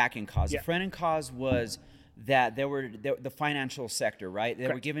cause and a back-end cause. Yeah. The front-end cause was that the financial sector, right? They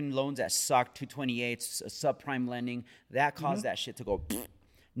were giving loans that sucked, 228s, subprime lending. That caused that shit to go.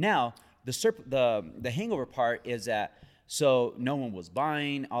 Now, the hangover part is that so no one was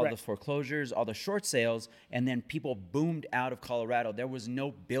buying, all the foreclosures, all the short sales, and then people boomed out of Colorado. There was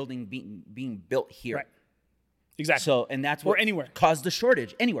no building being built here. Right. Exactly. So, and that's what anywhere. caused the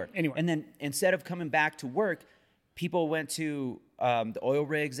shortage. Anywhere. Anywhere. And then instead of coming back to work, people went to the oil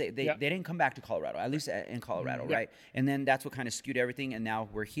rigs. They didn't come back to Colorado, at least in Colorado, right? And then that's what kind of skewed everything. And now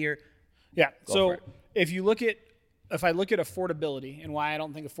we're here. Yeah. Go So for it. if I look at affordability and why I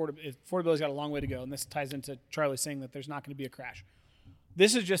don't think affordability's got a long way to go, and this ties into Charlie saying that there's not going to be a crash.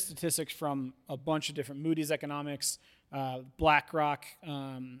 This is just statistics from a bunch of different Moody's Economics, BlackRock,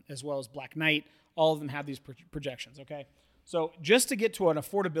 as well as Black Knight. All of them have these projections, okay? So just to get to an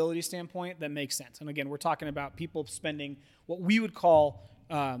affordability standpoint, that makes sense. And again, we're talking about people spending what we would call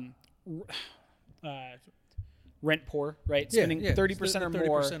rent poor, right? Spending 30% or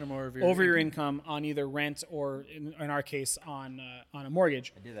more, 30% or more of over your income on either rent or, in our case, on a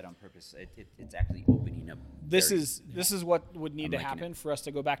mortgage. I did that on purpose. It's actually opening up. This is what would need to happen for us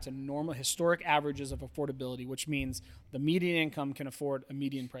to go back to normal historic averages of affordability, which means the median income can afford a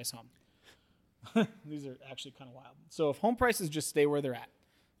median price home. These are actually kind of wild. So if home prices just stay where they're at,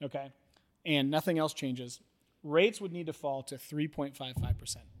 okay, and nothing else changes, rates would need to fall to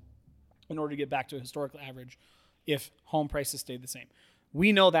 3.55% in order to get back to a historical average if home prices stayed the same.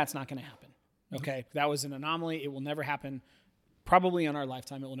 We know that's not going to happen, okay? That was an anomaly. It will never happen. Probably in our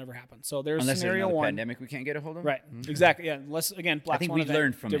lifetime, it will never happen. So there's Unless scenario there's one. pandemic we can't get a hold of? Right, exactly, yeah. Unless, again, Black I think Swan we've event,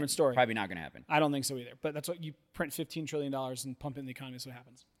 learned from different it. story. Probably not going to happen. I don't think so either. But that's what you print $15 trillion and pump it in the economy, so what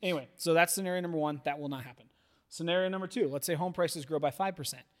happens. Anyway, so that's scenario number one. That will not happen. Scenario number two, let's say home prices grow by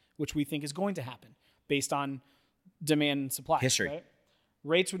 5%, which we think is going to happen based on demand and supply. History. Right?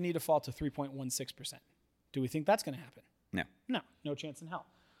 Rates would need to fall to 3.16%. Do we think that's going to happen? No. No chance in hell.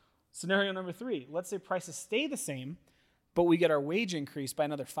 Scenario number three, let's say prices stay the same, but we get our wage increase by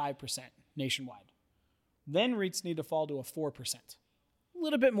another 5% nationwide. Then rates need to fall to a 4%. A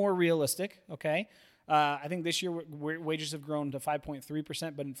little bit more realistic, okay? I think this year wages have grown to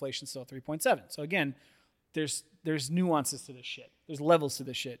 5.3%, but inflation's still 3.7%. So again, there's nuances to this shit. There's levels to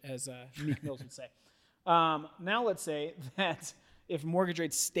this shit, as Meek Mills would say. Now let's say that if mortgage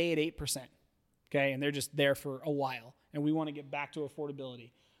rates stay at 8%, okay, and they're just there for a while, and we want to get back to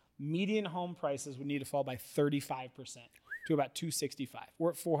affordability, median home prices would need to fall by 35% to about $265,000. We're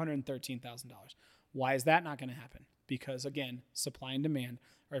at $413,000. Why is that not going to happen? Because, again, supply and demand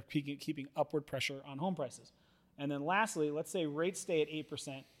are keeping upward pressure on home prices. And then lastly, let's say rates stay at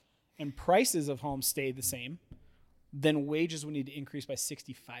 8% and prices of homes stay the same, then wages would need to increase by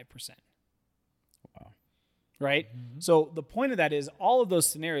 65%. Wow. Right? Mm-hmm. So the point of that is all of those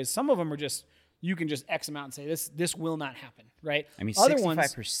scenarios, some of them are just, you can just X them out and say, this will not happen, right? I mean,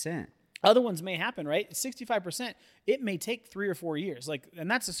 65%. Other ones may happen, right? 65%, it may take 3 or 4 years. And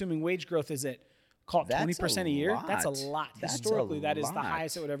that's assuming wage growth is at, call it 20% a year. That's a lot. Historically, that is the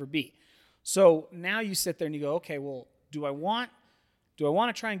highest it would ever be. So now you sit there and you go, okay, well, do I want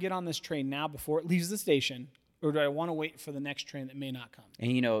to try and get on this train now before it leaves the station, or do I want to wait for the next train that may not come?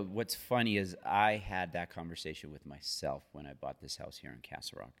 And what's funny is I had that conversation with myself when I bought this house here in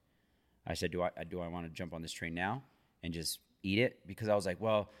Castle Rock. I said, do I want to jump on this train now and just eat it? Because I was like,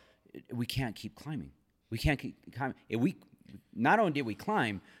 well, we can't keep climbing. We can't keep climbing. Not only did we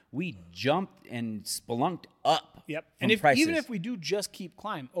climb, we jumped and spelunked up. Yep. And even if we do just keep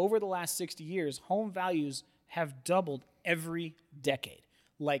climbing, over the last 60 years, home values have doubled every decade,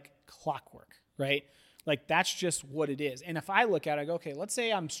 like clockwork, right? Like that's just what it is. And if I look at it, I go, okay, let's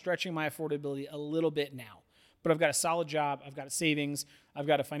say I'm stretching my affordability a little bit now, but I've got a solid job, I've got a savings, I've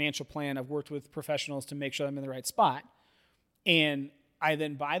got a financial plan, I've worked with professionals to make sure I'm in the right spot, and I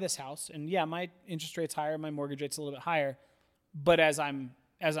then buy this house, and yeah, my interest rate's higher, my mortgage rate's a little bit higher, but as I'm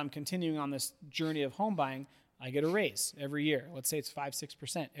continuing on this journey of home buying, I get a raise every year. Let's say it's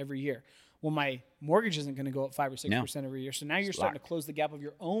 5-6% every year. Well, my mortgage isn't going to go up 5 or 6% every year. So now you're starting to close the gap of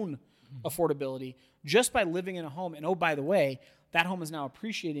your own affordability just by living in a home. And oh, by the way, that home is now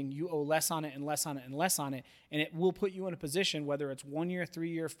appreciating. You owe less on it and less on it and less on it. And it will put you in a position, whether it's 1 year, 3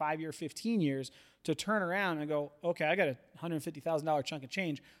 year, 5 year, 15 years, to turn around and go, okay, I got a $150,000 chunk of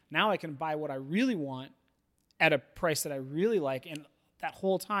change. Now I can buy what I really want at a price that I really like. And that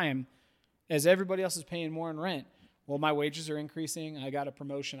whole time, as everybody else is paying more in rent, well, my wages are increasing. I got a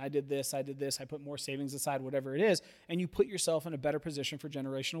promotion. I did this. I put more savings aside, whatever it is. And you put yourself in a better position for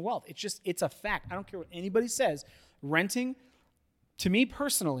generational wealth. It's a fact. I don't care what anybody says. Renting, to me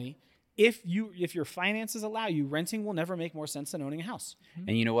personally, if your finances allow you, renting will never make more sense than owning a house.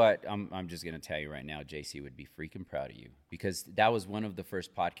 And you know what? I'm just going to tell you right now, JC would be freaking proud of you, because that was one of the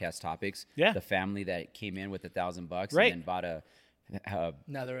first podcast topics. Yeah. The family that came in with $1,000 right. and then bought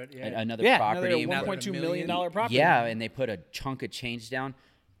another Another property, $1.2 million property. Yeah, and they put a chunk of change down.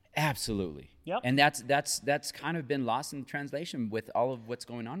 Absolutely. Yep. And that's kind of been lost in translation with all of what's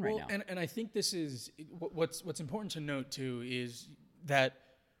going on right now. And I think this is what's important to note too is that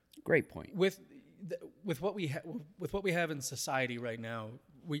great point. With what we have in society right now,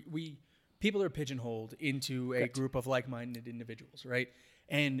 we people are pigeonholed into a group of like-minded individuals, right?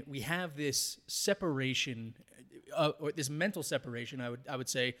 And we have this separation, or this mental separation, I would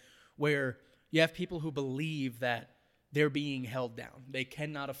say, where you have people who believe that they're being held down. They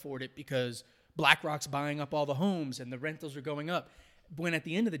cannot afford it because BlackRock's buying up all the homes and the rentals are going up. when at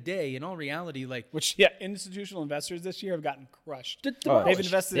the end of the day, in all reality, like Which, institutional investors this year have gotten crushed. Oh, They've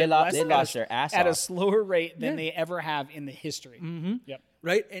invested they in lo- less they lost their ass at a off. slower rate than they ever have in the history. Yep.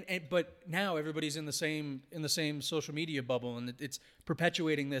 right, but now everybody's in the same social media bubble, and it's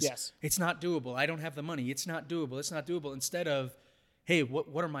perpetuating this. Yes. It's not doable. I don't have the money. It's not doable. It's not doable. Instead of, hey,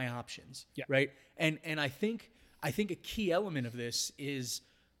 what are my options? Yeah. Right, and I think a key element of this is,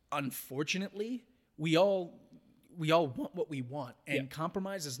 unfortunately, we all want what we want, and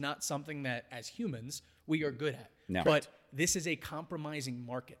compromise is not something that as humans we are good at. No. But this is a compromising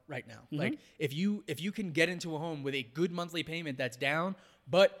market right now. Like if you can get into a home with a good monthly payment that's down,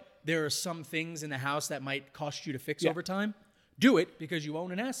 but there are some things in the house that might cost you to fix over time, do it because you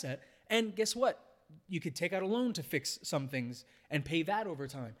own an asset. And guess what? You could take out a loan to fix some things and pay that over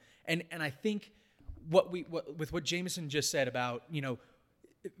time. And I think with what Jameson just said about,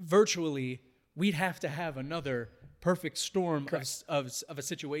 virtually we'd have to have another perfect storm of a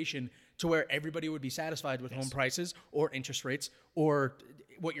situation to where everybody would be satisfied with home prices or interest rates or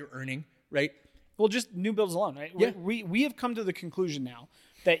what you're earning, right? Well, just new builds alone, right? Yeah. We have come to the conclusion now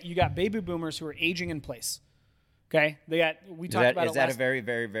that you got baby boomers who are aging in place. Okay? We talked about Is that a very,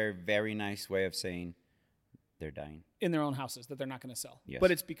 very, very, very nice way of saying they're dying? In their own houses that they're not going to sell. Yes.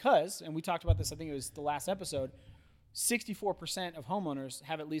 But it's because, and we talked about this, I think it was the last episode, 64% of homeowners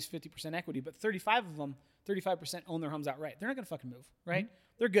have at least 50% equity, but 35% own their homes outright. They're not going to fucking move, right?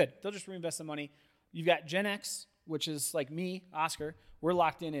 They're good. They'll just reinvest the money. You've got Gen X, which is like me, Oscar. We're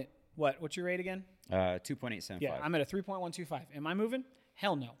locked in at what? What's your rate again? 2.875. Yeah, I'm at a 3.125. Am I moving?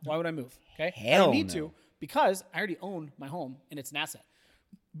 Hell no. Why would I move? Okay? Hell I need no. to because I already own my home and it's an asset.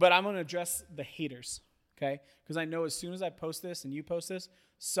 But I'm going to address the haters, okay? Because I know as soon as I post this and you post this,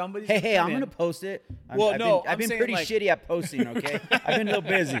 somebody's Hey, I'm in. going to post it. Well, I've been saying, pretty like- shitty at posting, okay? I've been a little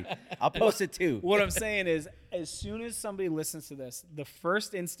busy. I'll post it too. What I'm saying is, as soon as somebody listens to this, the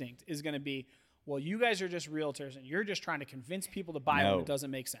first instinct is going to be, well, you guys are just realtors and you're just trying to convince people to buy No. when it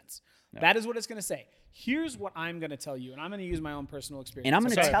doesn't make sense. That is what it's going to say. Here's what I'm going to tell you, and I'm going to use my own personal experience. And I'm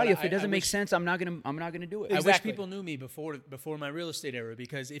going to Sorry, tell but you if I it doesn't make wish- sense, I'm not going to do it. I wish Exactly. people knew me before my real estate era,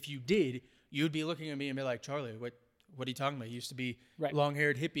 because if you did, you'd be looking at me and be like, Charlie, what are you talking about? You used to be Right.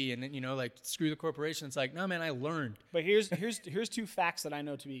 long-haired hippie and then, like, screw the corporation. It's like, no, man, I learned. But here's two facts that I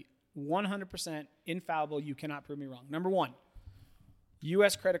know to be 100% infallible. You cannot prove me wrong. Number one,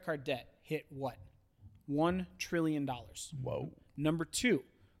 U.S. credit card debt hit what? $1 trillion. Whoa. Number two,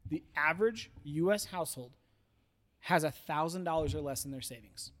 the average U.S. household has $1,000 or less in their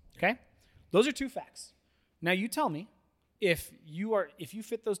savings. Okay? Those are two facts. Now you tell me if you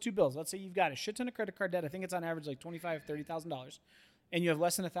fit those two bills. Let's say you've got a shit ton of credit card debt. I think it's on average like $25,000, $30,000, and you have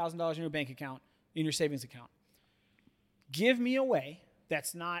less than $1,000 in your bank account, in your savings account. Give me a way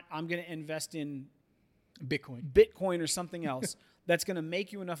that's not, I'm going to invest in Bitcoin or something else that's going to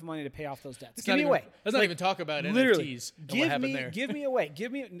make you enough money to pay off those debts. Give me a way. Let's not even talk about Literally, NFTs and what happened there. give me a way.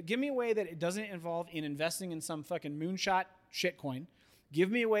 Give me a way that it doesn't involve in investing in some fucking moonshot shitcoin.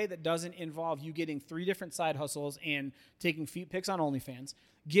 Give me a way that doesn't involve you getting 3 different side hustles and taking feet pics on OnlyFans.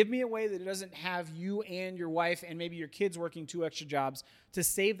 Give me a way that it doesn't have you and your wife and maybe your kids working 2 extra jobs to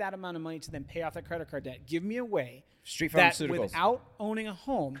save that amount of money to then pay off that credit card debt. Give me a way Street that pharmaceuticals. without owning a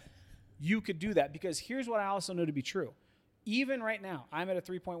home, you could do that. Because here's what I also know to be true. Even right now, I'm at a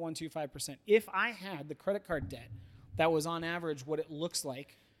 3.125%. If I had the credit card debt that was on average what it looks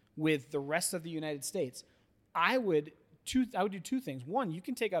like with the rest of the United States, I would do 2 things. One, you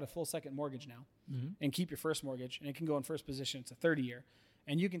can take out a full second mortgage now and keep your first mortgage, and it can go in first position. It's a 30-year.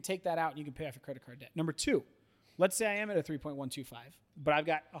 And you can take that out and you can pay off your credit card debt. Number 2, let's say I am at a 3.125, but I've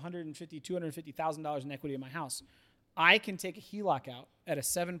got $150,000, $250,000 in equity in my house. I can take a HELOC out at a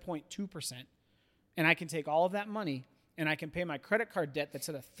 7.2%, and I can take all of that money and I can pay my credit card debt that's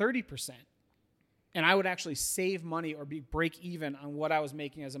at a 30%, and I would actually save money or be break even on what I was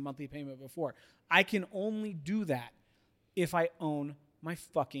making as a monthly payment before. I can only do that if I own my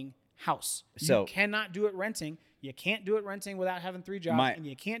fucking house. So- you cannot do it renting. You can't do it renting without having 3 jobs, and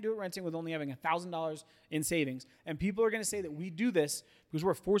you can't do it renting with only having $1,000 in savings. And people are going to say that we do this because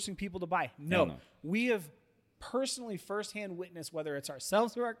we're forcing people to buy. No. We have personally firsthand witnessed, whether it's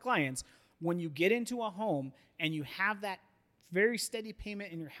ourselves or our clients, when you get into a home and you have that very steady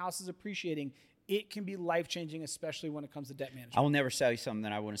payment and your house is appreciating, it can be life-changing, especially when it comes to debt management. I will never sell you something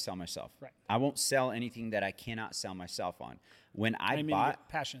that I wouldn't sell myself. Right. I won't sell anything that I cannot sell myself on. When I mean, bought, you get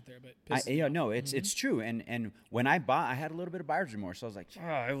passionate there, but it's true. And when I bought, I had a little bit of buyer's remorse. So I was like,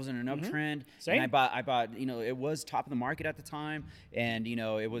 it wasn't an uptrend. Same. And I bought, it was top of the market at the time, and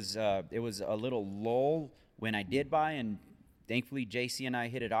it was a little lull when I did buy, and thankfully JC and I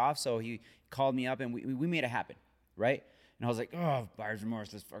hit it off. So he called me up and we made it happen, right? And I was like, oh, buyer's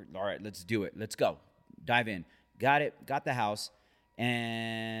remorse. All right, let's do it. Let's go. Dive in. Got it. Got the house.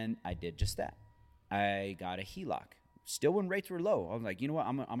 And I did just that. I got a HELOC. Still when rates were low. I was like, you know what?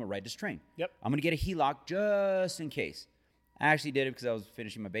 I'm going to ride this train. Yep. I'm going to get a HELOC just in case. I actually did it because I was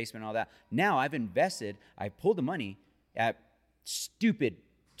finishing my basement and all that. Now I've invested. I pulled the money at stupid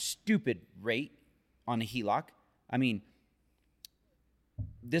rate on a HELOC. I mean,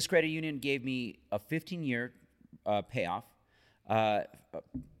 this credit union gave me a 15-year payoff,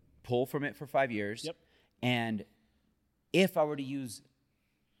 pull from it for 5 years. Yep. And if I were to use,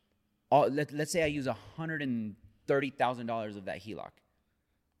 let's say I use $130,000 of that HELOC,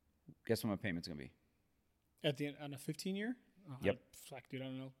 guess what my payment's gonna be? At the end, on a 15-year? Oh, Yep. Fuck, dude, I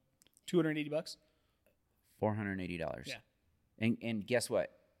don't know. $280? $480. Yeah. And guess what?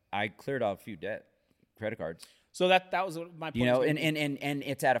 I cleared out a few credit cards. So that was what my point. You know, and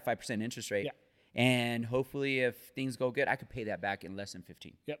it's at a 5% interest rate. Yeah. And hopefully, if things go good, I could pay that back in less than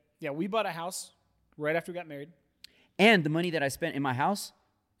 15. Yep. Yeah, we bought a house right after we got married. And the money that I spent in my house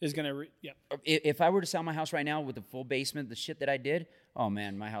Is going to, yep. If I were to sell my house right now with the full basement, the shit that I did, oh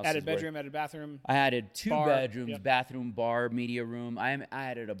man, my house Added is worth. bedroom, added bathroom. I added 2 bar, bedrooms, yep. bathroom, bar, media room. I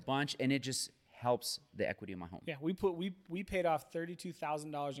added a bunch, and it just helps the equity of my home. Yeah, we paid off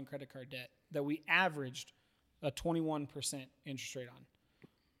 $32,000 in credit card debt that we averaged a 21% interest rate on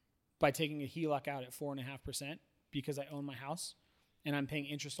by taking a HELOC out at 4.5% because I own my house and I'm paying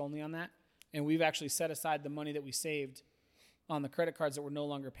interest only on that. And we've actually set aside the money that we saved on the credit cards that we're no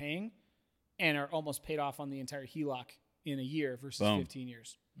longer paying and are almost paid off on the entire HELOC in a year versus Boom. 15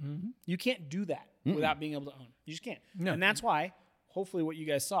 years. Mm-hmm. You can't do that without being able to own. You just can't. No. And that's why, hopefully what you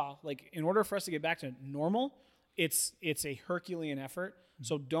guys saw, like in order for us to get back to normal, it's a Herculean effort.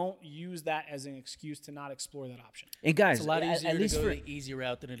 So don't use that as an excuse to not explore that option. And guys, It's a lot easier at least to go for the easy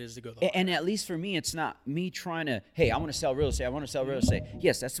route than it is to go the hard and at least for me, it's not me trying to, hey, I want to sell real estate. I want to sell real estate.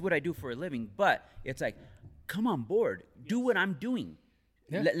 Yes, that's what I do for a living. But it's like, come on board. Do what I'm doing.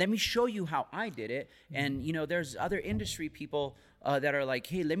 Yeah. Let me show you how I did it. And, you know, there's other industry people that are like,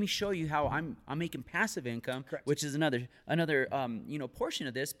 hey, let me show you how I'm making passive income, Correct. which is another portion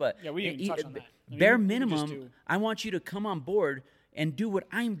of this. But yeah, we didn't touch on that. Bare minimum, I want you to come on board and do what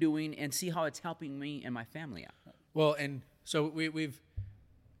I'm doing and see how it's helping me and my family out. Well, and so we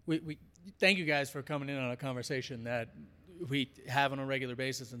thank you guys for coming in on a conversation that we have on a regular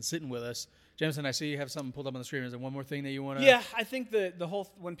basis and sitting with us. Jameson, I see you have something pulled up on the screen. Is there one more thing that you want to? Yeah, I think the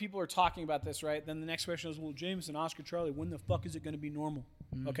whole when people are talking about this, right? Then the next question is, well, Jameson, Oscar, Charlie, when the fuck is it going to be normal?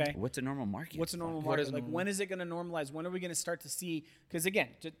 Okay. What's a normal market? What's a normal market? Like, when is it going to normalize? When are we going to start to see? Because again,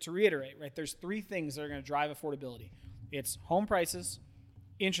 to reiterate, right? There's 3 things that are going to drive affordability. It's home prices,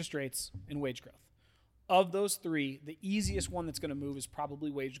 interest rates, and wage growth. Of those 3, the easiest one that's going to move is probably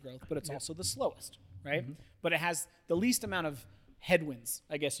wage growth, but it's also the slowest, right? Mm-hmm. But it has the least amount of headwinds,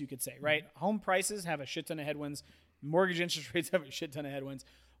 I guess you could say, right? Mm-hmm. Home prices have a shit ton of headwinds. Mortgage interest rates have a shit ton of headwinds.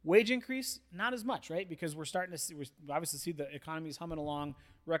 Wage increase, not as much, right? Because we're starting to see, we obviously see the economy's humming along,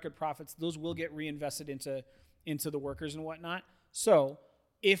 record profits. Those will get reinvested into the workers and whatnot. So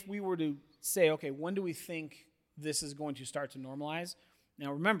if we were to say, okay, when do we think this is going to start to normalize?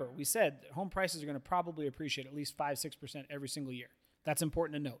 Now, remember, we said home prices are going to probably appreciate at least 5-6% every single year. That's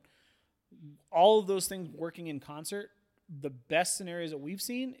important to note. All of those things working in concert, the best scenarios that we've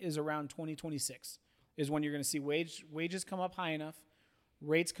seen is around 2026 is when you're going to see wages come up high enough,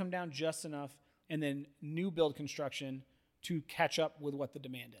 rates come down just enough, and then new build construction to catch up with what the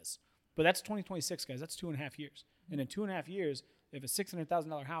demand is. But that's 2026, guys. That's 2.5 years. And in 2.5 years, if a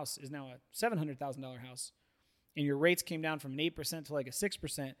 $600,000 house is now a $700,000 house, and your rates came down from an 8% to like a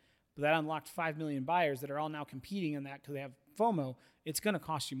 6%, but that unlocked 5 million buyers that are all now competing in that because they have FOMO, it's going to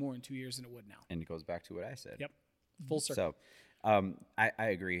cost you more in 2 years than it would now. And it goes back to what I said. Yep. Full circle. So I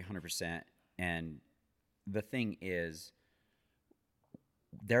agree 100%. And the thing is,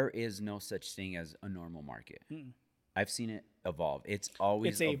 there is no such thing as a normal market. Mm-mm. I've seen it evolve. It's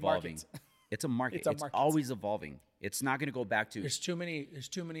always evolving. It's a market. It's always evolving. It's not going to go back to. There's too many factors.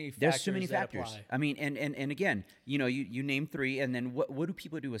 There's too many that factors. Apply. I mean, and again, you know, you name 3, and then what do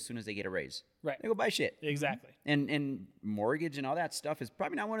people do as soon as they get a raise? Right. They go buy shit. Exactly. And mortgage and all that stuff is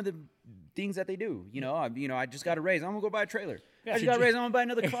probably not one of the things that they do. You know, I just got a raise. I'm gonna go buy a trailer. Yeah, I just got a raise. I'm gonna buy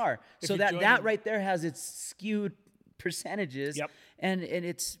another car. So that right there has its skewed percentages. Yep. And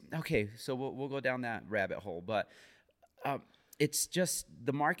it's okay. So we'll go down that rabbit hole, but it's just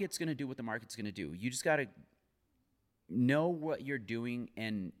the market's gonna do what the market's gonna do. You just gotta know what you're doing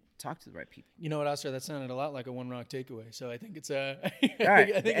and talk to the right people. You know what, Oscar? That sounded a lot like a one rock takeaway. So I think it's all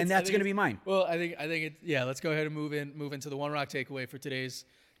right, and that's going to be mine. Well, I think it's let's go ahead and move into the one rock takeaway for today's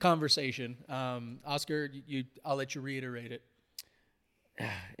conversation. Oscar, I'll let you reiterate it.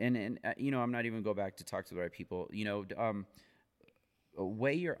 And I'm not even go back to talk to the right people.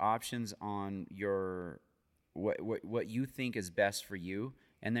 Weigh your options on your what you think is best for you,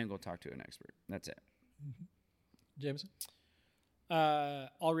 and then go talk to an expert. That's it. Mm-hmm. Jameson?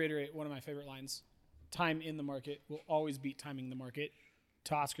 I'll reiterate one of my favorite lines. Time in the market will always beat timing the market.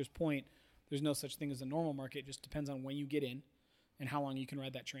 To Oscar's point, there's no such thing as a normal market. It just depends on when you get in and how long you can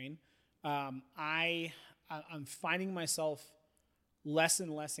ride that train. I'm finding myself less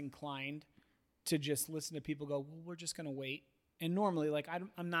and less inclined to just listen to people go, well, we're just going to wait. And normally, like,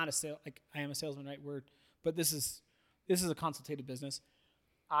 I'm not I am a salesman, right? But this is a consultative business.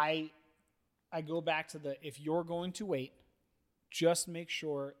 I go back to if you're going to wait, just make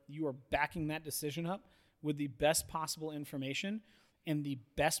sure you are backing that decision up with the best possible information and the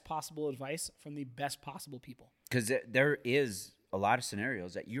best possible advice from the best possible people. Because there is a lot of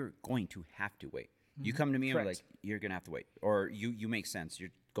scenarios that you're going to have to wait. Mm-hmm. You come to me and like, you're going to have to wait. Or you make sense. You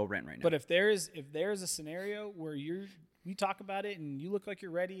go rent right now. But if there is a scenario where we talk about it and you look like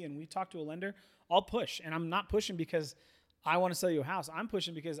you're ready and we talk to a lender, I'll push. And I'm not pushing because I want to sell you a house. I'm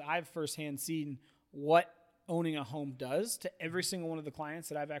pushing because I've firsthand seen what owning a home does to every single one of the clients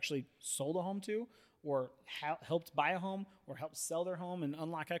that I've actually sold a home to or helped buy a home or helped sell their home and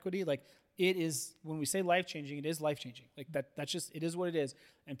unlock equity. Like, it is, when we say life-changing, it is life-changing. Like, that's just, it is what it is.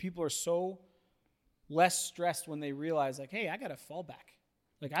 And people are so less stressed when they realize, like, hey, I got a fallback.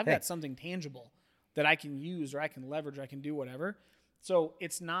 Like, I've got something tangible that I can use or I can leverage or I can do whatever. So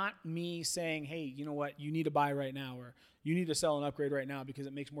it's not me saying, hey, you know what, you need to buy right now or you need to sell and upgrade right now because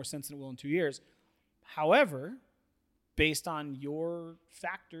it makes more sense than it will in 2 years. However, based on your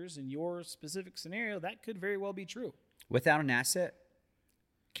factors and your specific scenario, that could very well be true. Without an asset,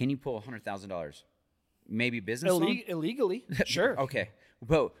 can you pull $100,000? Maybe business loan? Illegally, sure. Okay.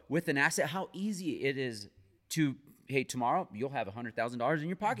 But with an asset, how easy it is to, hey, tomorrow you'll have $100,000 in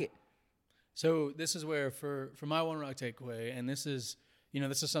your pocket. So this is where for my One Rock takeaway, and this is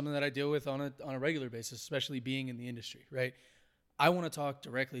something that I deal with on a regular basis, especially being in the industry, right? I want to talk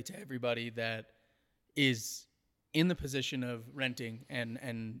directly to everybody that is in the position of renting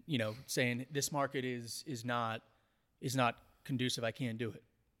and saying this market is not conducive. I can't do it.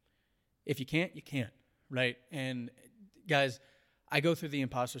 If you can't, you can't, right? And guys, I go through the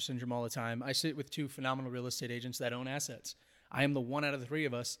imposter syndrome all the time. I sit with two phenomenal real estate agents that own assets. I am the one out of the three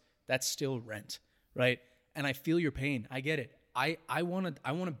of us that's still rent, right? And I feel your pain. I get it. I want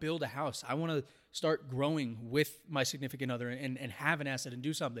to build a house. I want to start growing with my significant other and have an asset and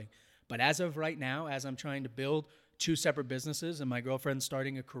do something. But as of right now, as I'm trying to build two separate businesses and my girlfriend's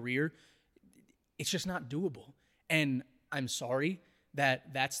starting a career, it's just not doable. And I'm sorry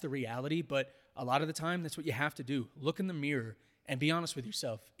that that's the reality, but a lot of the time that's what you have to do. Look in the mirror and be honest with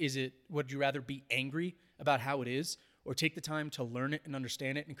yourself. Would you rather be angry about how it is or take the time to learn it and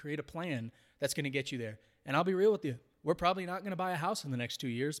understand it and create a plan that's going to get you there? And I'll be real with you. We're probably not going to buy a house in the next 2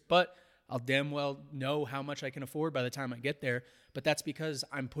 years, but I'll damn well know how much I can afford by the time I get there. But that's because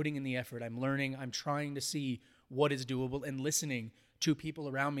I'm putting in the effort. I'm learning. I'm trying to see what is doable and listening to people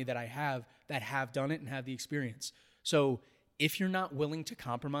around me that I have that have done it and have the experience. So if you're not willing to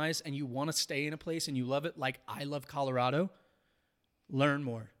compromise and you want to stay in a place and you love it like I love Colorado, learn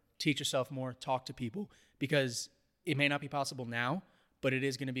more, teach yourself more, talk to people, because it may not be possible now, but it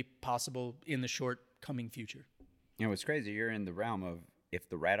is going to be possible in the short coming future. You know, what's crazy, you're in the realm of if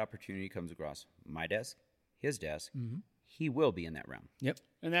the right opportunity comes across my desk, his desk, he will be in that realm. Yep.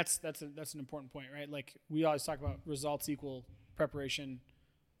 And that's an important point, right? Like, we always talk about results equal preparation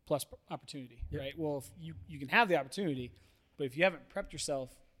plus opportunity, right? Well, if you can have the opportunity, but if you haven't prepped yourself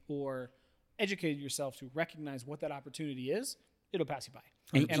or educated yourself to recognize what that opportunity is, it'll pass you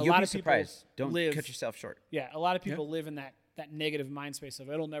by. And a lot of people don't cut yourself short. Yeah, a lot of people live in that negative mind space of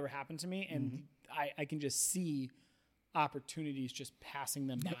it'll never happen to me, and I can just see opportunities just passing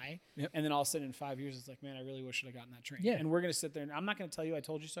them by. And then all of a sudden in 5 years, it's like, man, I really wish I'd gotten that train. Yeah. And we're going to sit there, and I'm not going to tell you I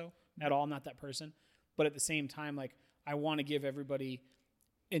told you so at all. I'm not that person. But at the same time, like, I want to give everybody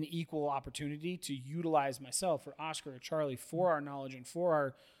an equal opportunity to utilize myself or Oscar or Charlie for our knowledge and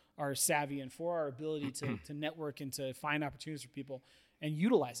for our savvy and for our ability to network and to find opportunities for people and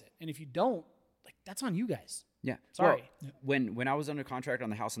utilize it. And if you don't, like, that's on you guys. Yeah. Sorry. Well, when I was under contract on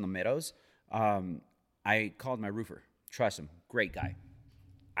the house in the Meadows, I called my roofer. Trust him. Great guy.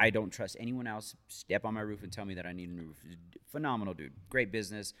 I don't trust anyone else. Step on my roof and tell me that I need a new roof. Phenomenal dude. Great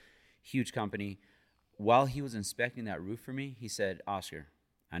business. Huge company. While he was inspecting that roof for me, he said, Oscar,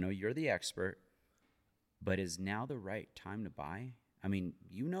 I know you're the expert, but is now the right time to buy? I mean,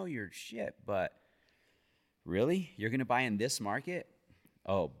 you know your shit, but really? You're going to buy in this market?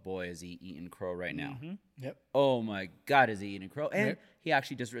 oh boy, is he eating crow right now. Yep. Oh my God, is he eating crow? And Right. he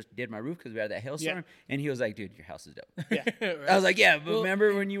actually just did my roof because we had that hailstorm. And he was like, dude, your house is dope. Yeah. I was like, yeah, but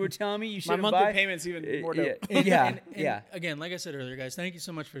remember when you were telling me you My shouldn't monthly buy? payment's even more dope. Yeah. And again, like I said earlier, guys, thank you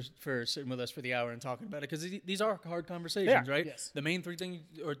so much for sitting with us for the hour and talking about it, because these are hard conversations, Yeah, right? yes. The main three things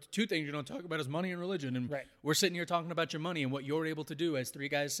or two things you don't talk about is money and religion, and Right. we're sitting here talking about your money and what you're able to do as three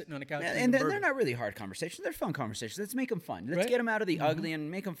guys sitting on a couch. And drinking they're bourbon. not really hard conversations. They're fun conversations. Let's make them fun. Let's Right. get them out of the ugly and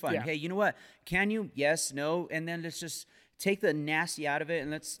make them fun. Yeah. Hey, you know what? Can you? Yes, no. And then let's just take the nasty out of it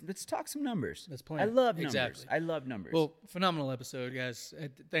and let's talk some numbers. Let's plan. I love numbers. Exactly. I love numbers. Well, phenomenal episode, guys.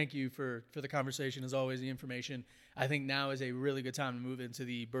 Thank you for the conversation, as always, the information. I think now is a really good time to move into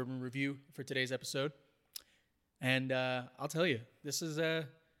the bourbon review for today's episode. And I'll tell you, this is a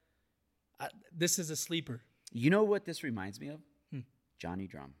sleeper. you know what this reminds me of? Johnny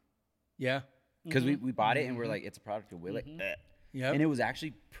Drum. Yeah. Because we bought it and we're like, it's a product of Willet. Yep. And it was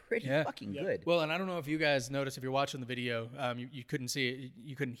actually pretty Yeah. fucking good. Well, and I don't know if you guys noticed, if you're watching the video, you couldn't see it,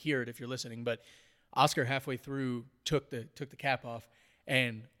 you couldn't hear it if you're listening, but Oscar halfway through took the cap off,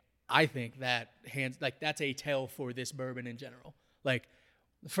 and I think that's a tell for this bourbon in general. Like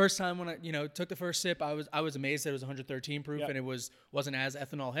the first time when I took the first sip, I was amazed that it was 113 proof and it wasn't as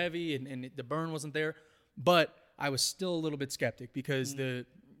ethanol heavy and the burn wasn't there, but I was still a little bit skeptic because the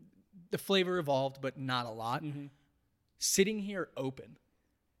flavor evolved, but not a lot. Sitting here open,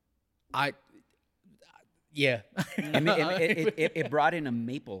 I mean, it brought in a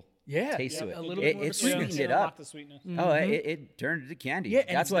maple taste to it. a little bit more it sweetness. sweetened it up. The sweetness. Oh, it turned to candy. Yeah,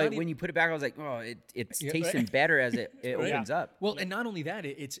 and that's it's why not when you put it back, I was like, oh, it's tasting right. better as it opens up. Well, and not only that,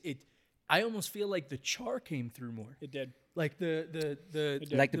 I almost feel like the char came through more. It did. Like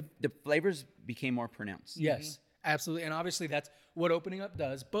the flavors became more pronounced. yes, absolutely, and obviously that's what opening up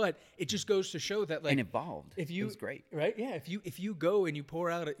does. But it just goes to show that like And evolved. if you it was great. right? Yeah, if you go and you pour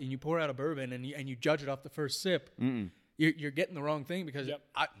out a bourbon and you judge it off the first sip, you're getting the wrong thing, because Yep.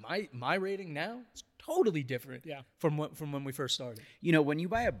 my rating now is totally different. Yeah. From when we first started. When you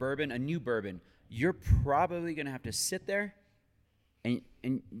buy a new bourbon, you're probably gonna have to sit there, and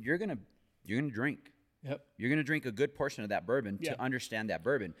you're gonna drink. Yep. You're going to drink a good portion of that bourbon Yeah. to understand that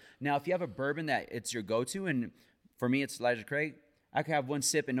bourbon. Now, if you have a bourbon that it's your go-to, and for me, it's Elijah Craig, I can have one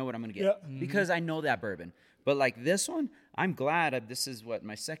sip and know what I'm going to get because I know that bourbon. But like this one, I'm glad this is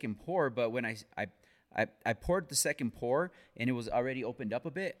my second pour. But when I poured the second pour and it was already opened up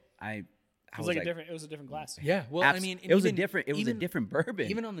a bit, I was like it was a different glass. Yeah. Well, I mean, it was a different bourbon.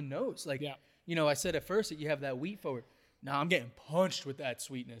 Even on the nose, like, Yeah. I said at first that you have that wheat forward. Now I'm getting punched with that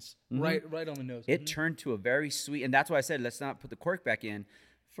sweetness right on the nose. It turned to a very sweet, and that's why I said let's not put the cork back in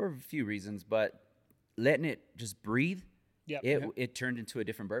for a few reasons, but letting it just breathe, it turned into a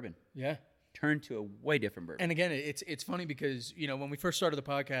different bourbon. Yeah. Turned to a way different bourbon. And again, it's funny because, when we first started the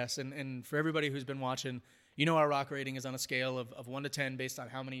podcast, and for everybody who's been watching, our rock rating is on a scale of 1 to 10 based on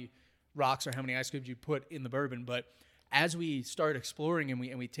how many rocks or how many ice cubes you put in the bourbon. But as we start exploring and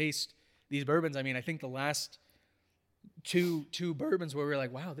we taste these bourbons, I mean, I think the last two bourbons where we were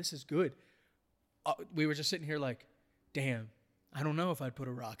like, wow, this is good. We were just sitting here like, damn, I don't know if I'd put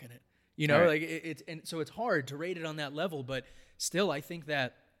a rock in it. Right. Like it's and so it's hard to rate it on that level, but still, I think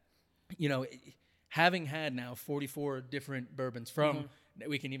that, having had now 44 different bourbons from,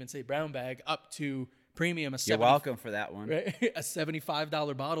 we can even say brown bag, up to premium, You're welcome for that one. right? A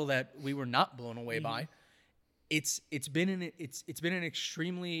 $75 bottle that we were not blown away by. It's been an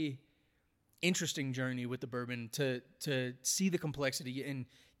extremely interesting journey with the bourbon to see the complexity and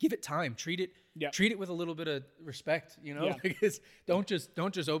give it time. Treat it with a little bit of respect, because don't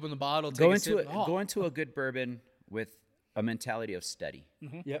just open the bottle. Go into a good bourbon with a mentality of study.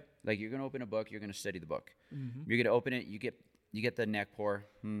 Yep. Like you're gonna open a book, you're gonna study the book. You're gonna open it, you get the neck pour.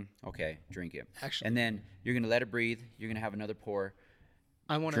 Okay, drink it. Actually, and then you're gonna let it breathe. You're gonna have another pour.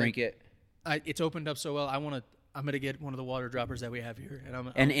 I want to drink it. It's opened up so well. I'm gonna get one of the water droppers that we have here, and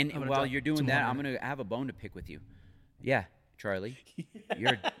I'm And while you're doing that, I'm gonna have a bone to pick with you. Yeah, Charlie,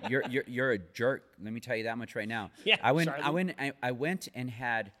 you're a jerk. Let me tell you that much right now. Yeah, I went and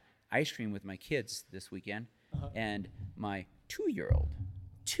had ice cream with my kids this weekend, and my 2-year-old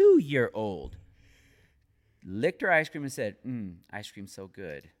licked her ice cream and said, ice cream's so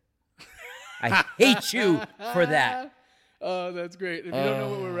good. I hate you for that. Oh, that's great. If you don't know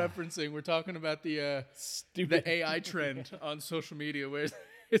what we're referencing, we're talking about the AI trend on social media where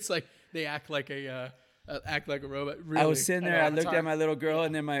it's like they act like a robot. Really. I was sitting there, I looked at my little girl,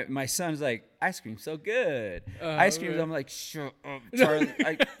 and then my son's like, ice cream's so good. Ice cream, I'm like, shut up, Charlie.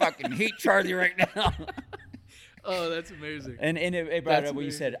 I fucking hate Charlie right now. Oh, that's amazing. And it brought That's up when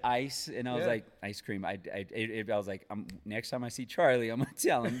you said ice, and I was Yeah. like, ice cream. I was like, next time I see Charlie, I'm gonna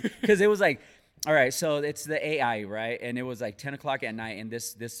tell him, because it was like, all right, so it's the AI, right? And it was like 10 o'clock at night, and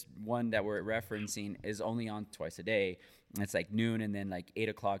this one that we're referencing is only on twice a day. And it's like noon and then like 8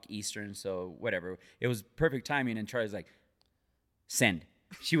 o'clock Eastern, so whatever. It was perfect timing, and Charlie's like, send.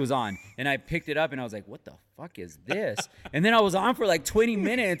 She was on, and I picked it up, and I was like, what the fuck is this? And then I was on for like 20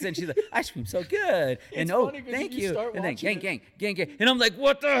 minutes, and she's like, ice cream so good. And funny 'cause thank you you. start And then watching gang. And I'm like,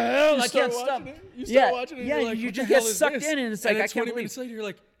 what the hell? I start can't stop. watching it, you start watching it, and yeah, you're like, you what just the get hell is sucked this? in, and it's And like, then I can't 20 believe. minutes later, you're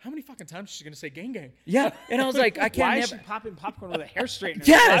like, how many fucking times is she gonna say gang gang? Yeah, and I was like, I can't Why never. is she popping popcorn with a hair straightener?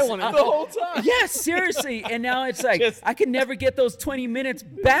 Yes, I want to the know. whole time. Yes, seriously. And now it's like, Just- I can never get those 20 minutes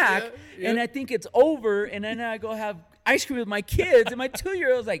back, Yeah, and yeah. I think it's over, and then I go have ice cream with my kids, and my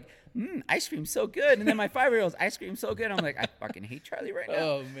 2-year-old's like, ice cream's so good, and then my 5-year-old's ice cream's so good. I'm like, I fucking hate Charlie right now.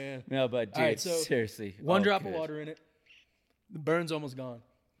 Oh man. No, but dude, All right, so seriously. One Oh, drop good. of water in it. The burn's almost gone.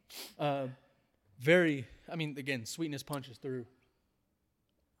 Very. I mean, again, sweetness punches through.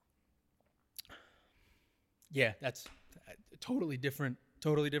 Yeah, that's a totally different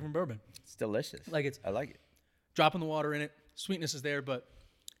bourbon. It's delicious. I like it. Dropping the water in it, sweetness is there, but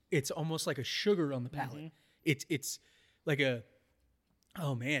it's almost like a sugar on the palate. It's like a,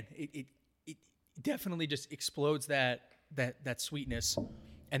 oh man, it definitely just explodes that sweetness,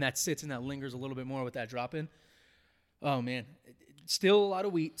 and that sits and that lingers a little bit more with that drop in. Oh man, still a lot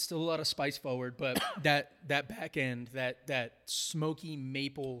of wheat, still a lot of spice forward, but that back end, that smoky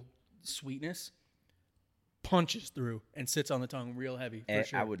maple sweetness punches through and sits on the tongue real heavy. For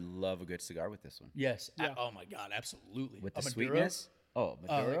sure. I would love a good cigar with this one. Yes. Yeah. Oh my God, absolutely. With the A Maduro? sweetness. Oh,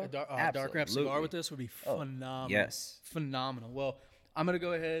 Maduro. Like a dark craft cigar with this would be phenomenal. yes. Phenomenal. Well, I'm going to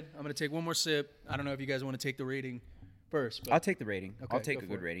go ahead. I'm going to take one more sip. I don't know if you guys want to take the rating first. But I'll take the rating. Okay, I'll take go a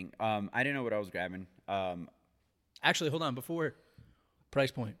for good it. rating. I didn't know what I was grabbing. actually, hold on. Before price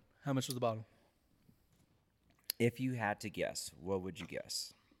point, how much was the bottle? If you had to guess, what would you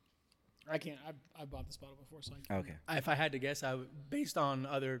guess? I can't. I bought this bottle before, so I Okay. If I had to guess, I would, based on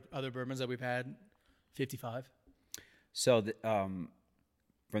other bourbons that we've had, 55. So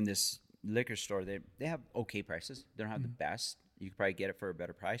from this liquor store, they have okay prices. They don't have the best. You could probably get it for a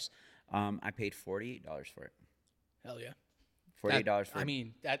better price. I paid $48 for it. Hell yeah. $48 for I it.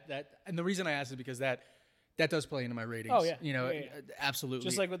 mean, that and the reason I asked is because that does play into my ratings. Oh, yeah. You know, Yeah. absolutely.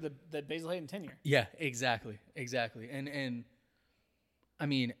 just like with the Basil Hayden 10-year. Yeah, exactly. And I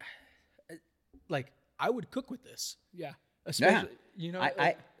mean, like I would cook with this, Yeah. especially you know.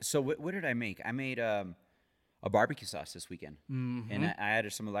 So what did I make? I made a barbecue sauce this weekend, and I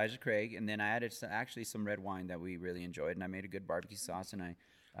added some Elijah Craig, and then I added some red wine that we really enjoyed, and I made a good barbecue sauce, and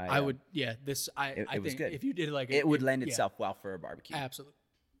I would, yeah. This I it was think good. if you did like it would lend yeah, itself well for a barbecue.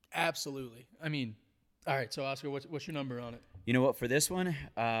 Absolutely. I mean, all right. So Oscar, what's your number on it? You know what? For this one,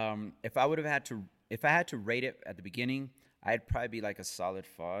 if I had to rate it at the beginning, I'd probably be like a solid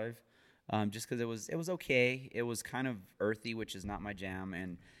 5, just because it was okay. It was kind of earthy, which is not my jam.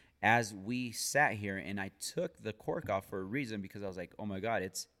 And as we sat here, and I took the cork off for a reason, because I was like, oh my God,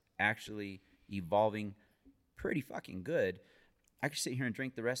 it's actually evolving pretty fucking good. I could sit here and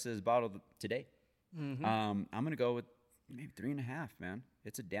drink the rest of this bottle today. I'm gonna go with maybe 3.5, man.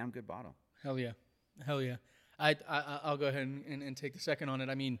 It's a damn good bottle. Hell yeah. I'll go ahead and take the second on it.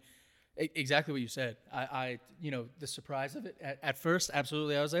 I mean, exactly what you said. I you know, the surprise of it at first,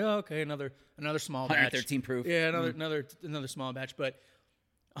 absolutely. I was like, oh, okay, another small batch. 113 proof. Yeah, another small batch, but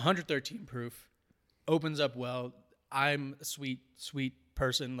 113 proof opens up well. I'm a sweet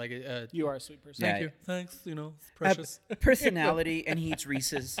person. Like You are a sweet person. thank Yeah. you, thanks. You know, it's precious. Personality, and he eats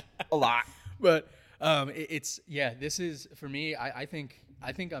Reese's a lot. But it's yeah. This is for me. I think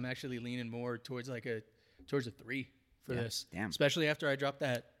I'm actually leaning more towards a 3 for this. Damn. Especially after I dropped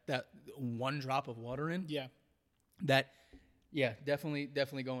that one drop of water in. Yeah.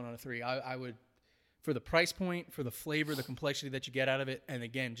 Definitely going on a 3. I would, for the price point, for the flavor, the complexity that you get out of it, and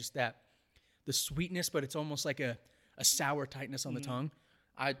again, just the sweetness, but it's almost like a sour tightness on the tongue.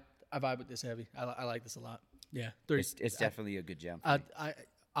 I vibe with this heavy. I like this a lot. Yeah, 3. It's definitely a good gem.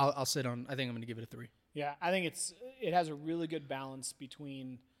 I'll sit on. I think I'm going to give it a 3. Yeah, I think it has a really good balance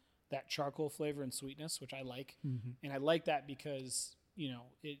between that charcoal flavor and sweetness, which I like, and I like that because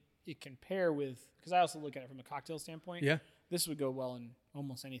it can pair with, because I also look at it from a cocktail standpoint. Yeah, this would go well in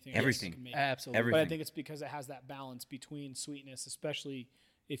almost anything. Everything. You can make. absolutely. Everything. But I think it's because it has that balance between sweetness, especially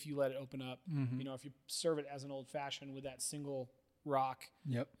if you let it open up. If you serve it as an old fashioned with that single rock,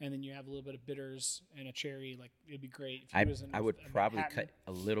 Yep. and then you have a little bit of bitters and a cherry, like it'd be great. If it was I would probably cut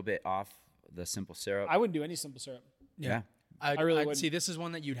a little bit off the simple syrup. I wouldn't do any simple syrup. Yeah. I really I'd wouldn't. see. This is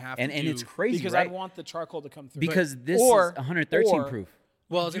one that you'd have And to do. it's crazy, because right? I'd want the charcoal to come through. Because this Or- is 113 or- proof.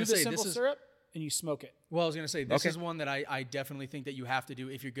 Well, I was do going the to say simple this is. syrup and you smoke it. Well, I was going to say this Okay. is one that I definitely think that you have to do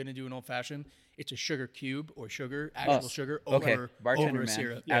if you're going to do an old fashioned. It's a sugar cube or actual sugar over Bartender, a man.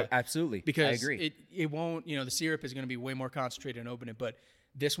 syrup. Absolutely. Because I agree. it won't, the syrup is going to be way more concentrated and open it, but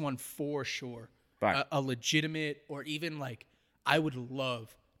this one for sure, Right. a legitimate, or even like, I would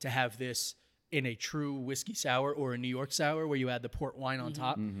love to have this in a true whiskey sour or a New York sour where you add the port wine on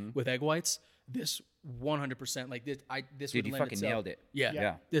top with egg whites. This 100%, like this Dude, would you lend fucking itself. nailed it.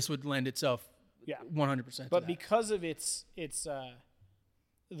 Yeah. This would lend itself Yeah. 100%. But because of its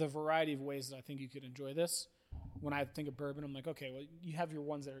the variety of ways that I think you could enjoy this, when I think of bourbon, I'm like, okay, well, you have your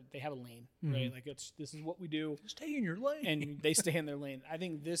ones that they have a lane, right? Like this is what we do, stay in your lane. and they stay in their lane. I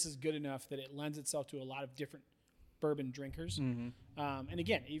think this is good enough that it lends itself to a lot of different bourbon drinkers. And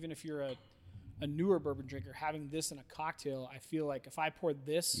again, even if you're a newer bourbon drinker, having this in a cocktail, I feel like if I poured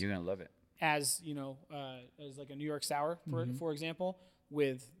this You're going to love it. as as like a New York sour, for example,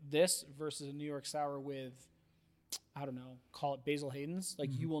 with this versus a New York sour with, I don't know, call it Basil Hayden's, like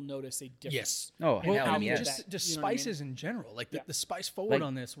you will notice a difference. Yes. Oh, And hell how yes. good just that- you know what I mean? spices in general, like the spice forward Like-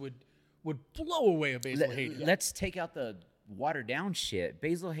 on this would blow away a Basil Hayden. Let's take out the watered down shit.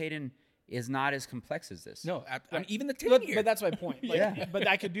 Basil Hayden is not as complex as this. No, even the 10 But, year. but that's my point. Like, Yeah. But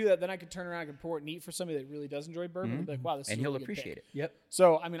I could do that. Then I could turn around and pour it neat for somebody that really does enjoy bourbon. And be like, wow, this is And a he'll really good appreciate pick. it. Yep.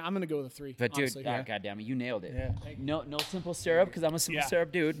 So, I mean, I'm going to go with a 3. But dude, honestly. God damn it, you nailed it. Yeah. No simple syrup because I'm a simple Yeah.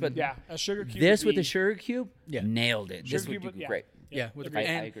 syrup dude. But Yeah, a sugar cube. this would with be- a sugar cube, nailed it. This Sugar would cube do would- great. Yeah, with agreed.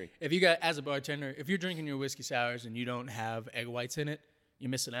 I and agree. If you got, as a bartender, if you're drinking your whiskey sours and you don't have egg whites in it, you're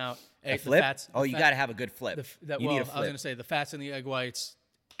missing out. A flip? You got to have a good flip. You need a I was flip. going to say the fats in the egg whites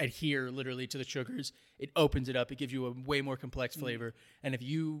adhere literally to the sugars. It opens it up. It gives you a way more complex flavor. And if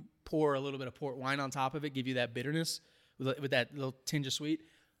you pour a little bit of port wine on top of it, give you that bitterness with that little tinge of sweet.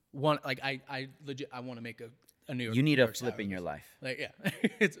 I legit want to make a New York. You need New a York flip sour. in your life. Like, yeah,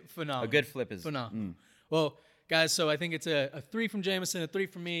 it's phenomenal. A good flip is phenomenal. Well, guys, so I think it's a 3 from Jameson, a 3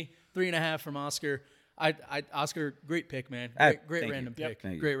 from me, 3.5 from Oscar. Oscar, great pick, man. Great thank random you. pick.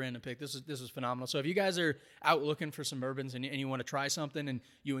 Thank you. Great random pick. This was phenomenal. So if you guys are out looking for some bourbons and you want to try something and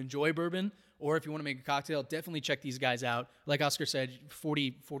you enjoy bourbon, or if you want to make a cocktail, definitely check these guys out. Like Oscar said,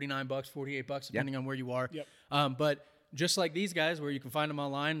 $49, $48, depending on where you are. Yep. But just like these guys, where you can find them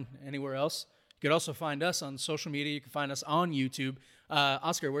online, anywhere else, you could also find us on social media. You can find us on YouTube.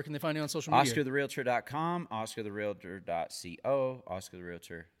 Oscar, where can they find you on social media? OscarTheRealtor.com, OscarTheRealtor.co,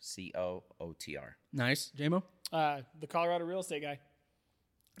 OscarTheRealtor, COOTR. Nice. J-Mo? The Colorado real estate guy.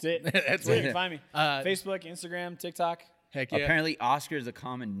 That's it. That's where it. you can find me. Facebook, Instagram, TikTok. Heck yeah. Apparently, Oscar is a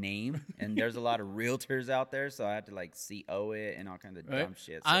common name, and there's a lot of realtors out there, so I had to like CO it and all kinds of dumb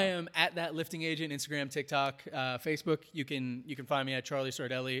shit. So. I am at That Lifting Agent, Instagram, TikTok, Facebook. You can find me at Charlie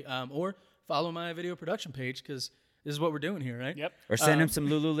Sardelli, or follow my video production page because this is what we're doing here, right? Yep. Or send him some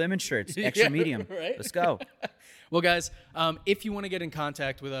Lululemon shirts, extra medium. Right? Let's go. Well, guys, if you want to get in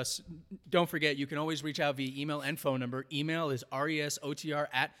contact with us, don't forget, you can always reach out via email and phone number. Email is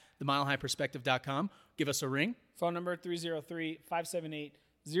resotr@themilehighperspective.com. Give us a ring. Phone number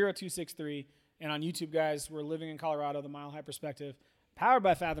 303-578-0263. And on YouTube, guys, we're living in Colorado, the Mile High Perspective, powered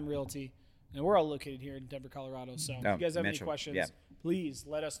by Fathom Realty. And we're all located here in Denver, Colorado. So if you guys have any Metro, questions, yeah. please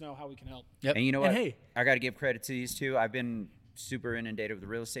let us know how we can help. Yep. And you know what? hey, I got to give credit to these two. I've been super inundated with the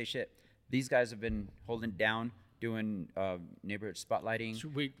real estate shit. These guys have been holding it down, doing neighborhood spotlighting.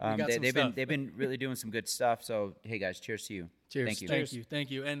 We got some they've stuff. been really doing some good stuff. So hey guys, cheers to you. Cheers. Thank you.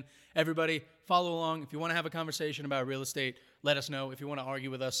 Thank you. And everybody, follow along. If you want to have a conversation about real estate, let us know. If you want to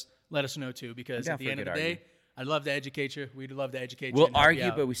argue with us, let us know too. Because I'm at the down end of for the a good day, argument. I'd love to educate you. We'd love to educate you. We'll and help you argue,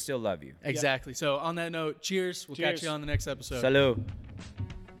 out. but we still love you. Exactly. So on that note, cheers. We'll catch Cheers. you on the next episode. Salud.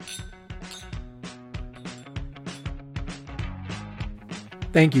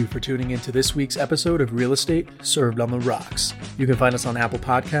 Thank you for tuning into this week's episode of Real Estate Served on the Rocks. You can find us on Apple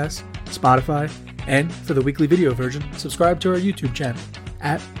Podcasts, Spotify, and for the weekly video version, subscribe to our YouTube channel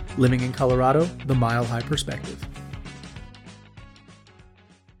at Living in Colorado, The Mile High Perspective.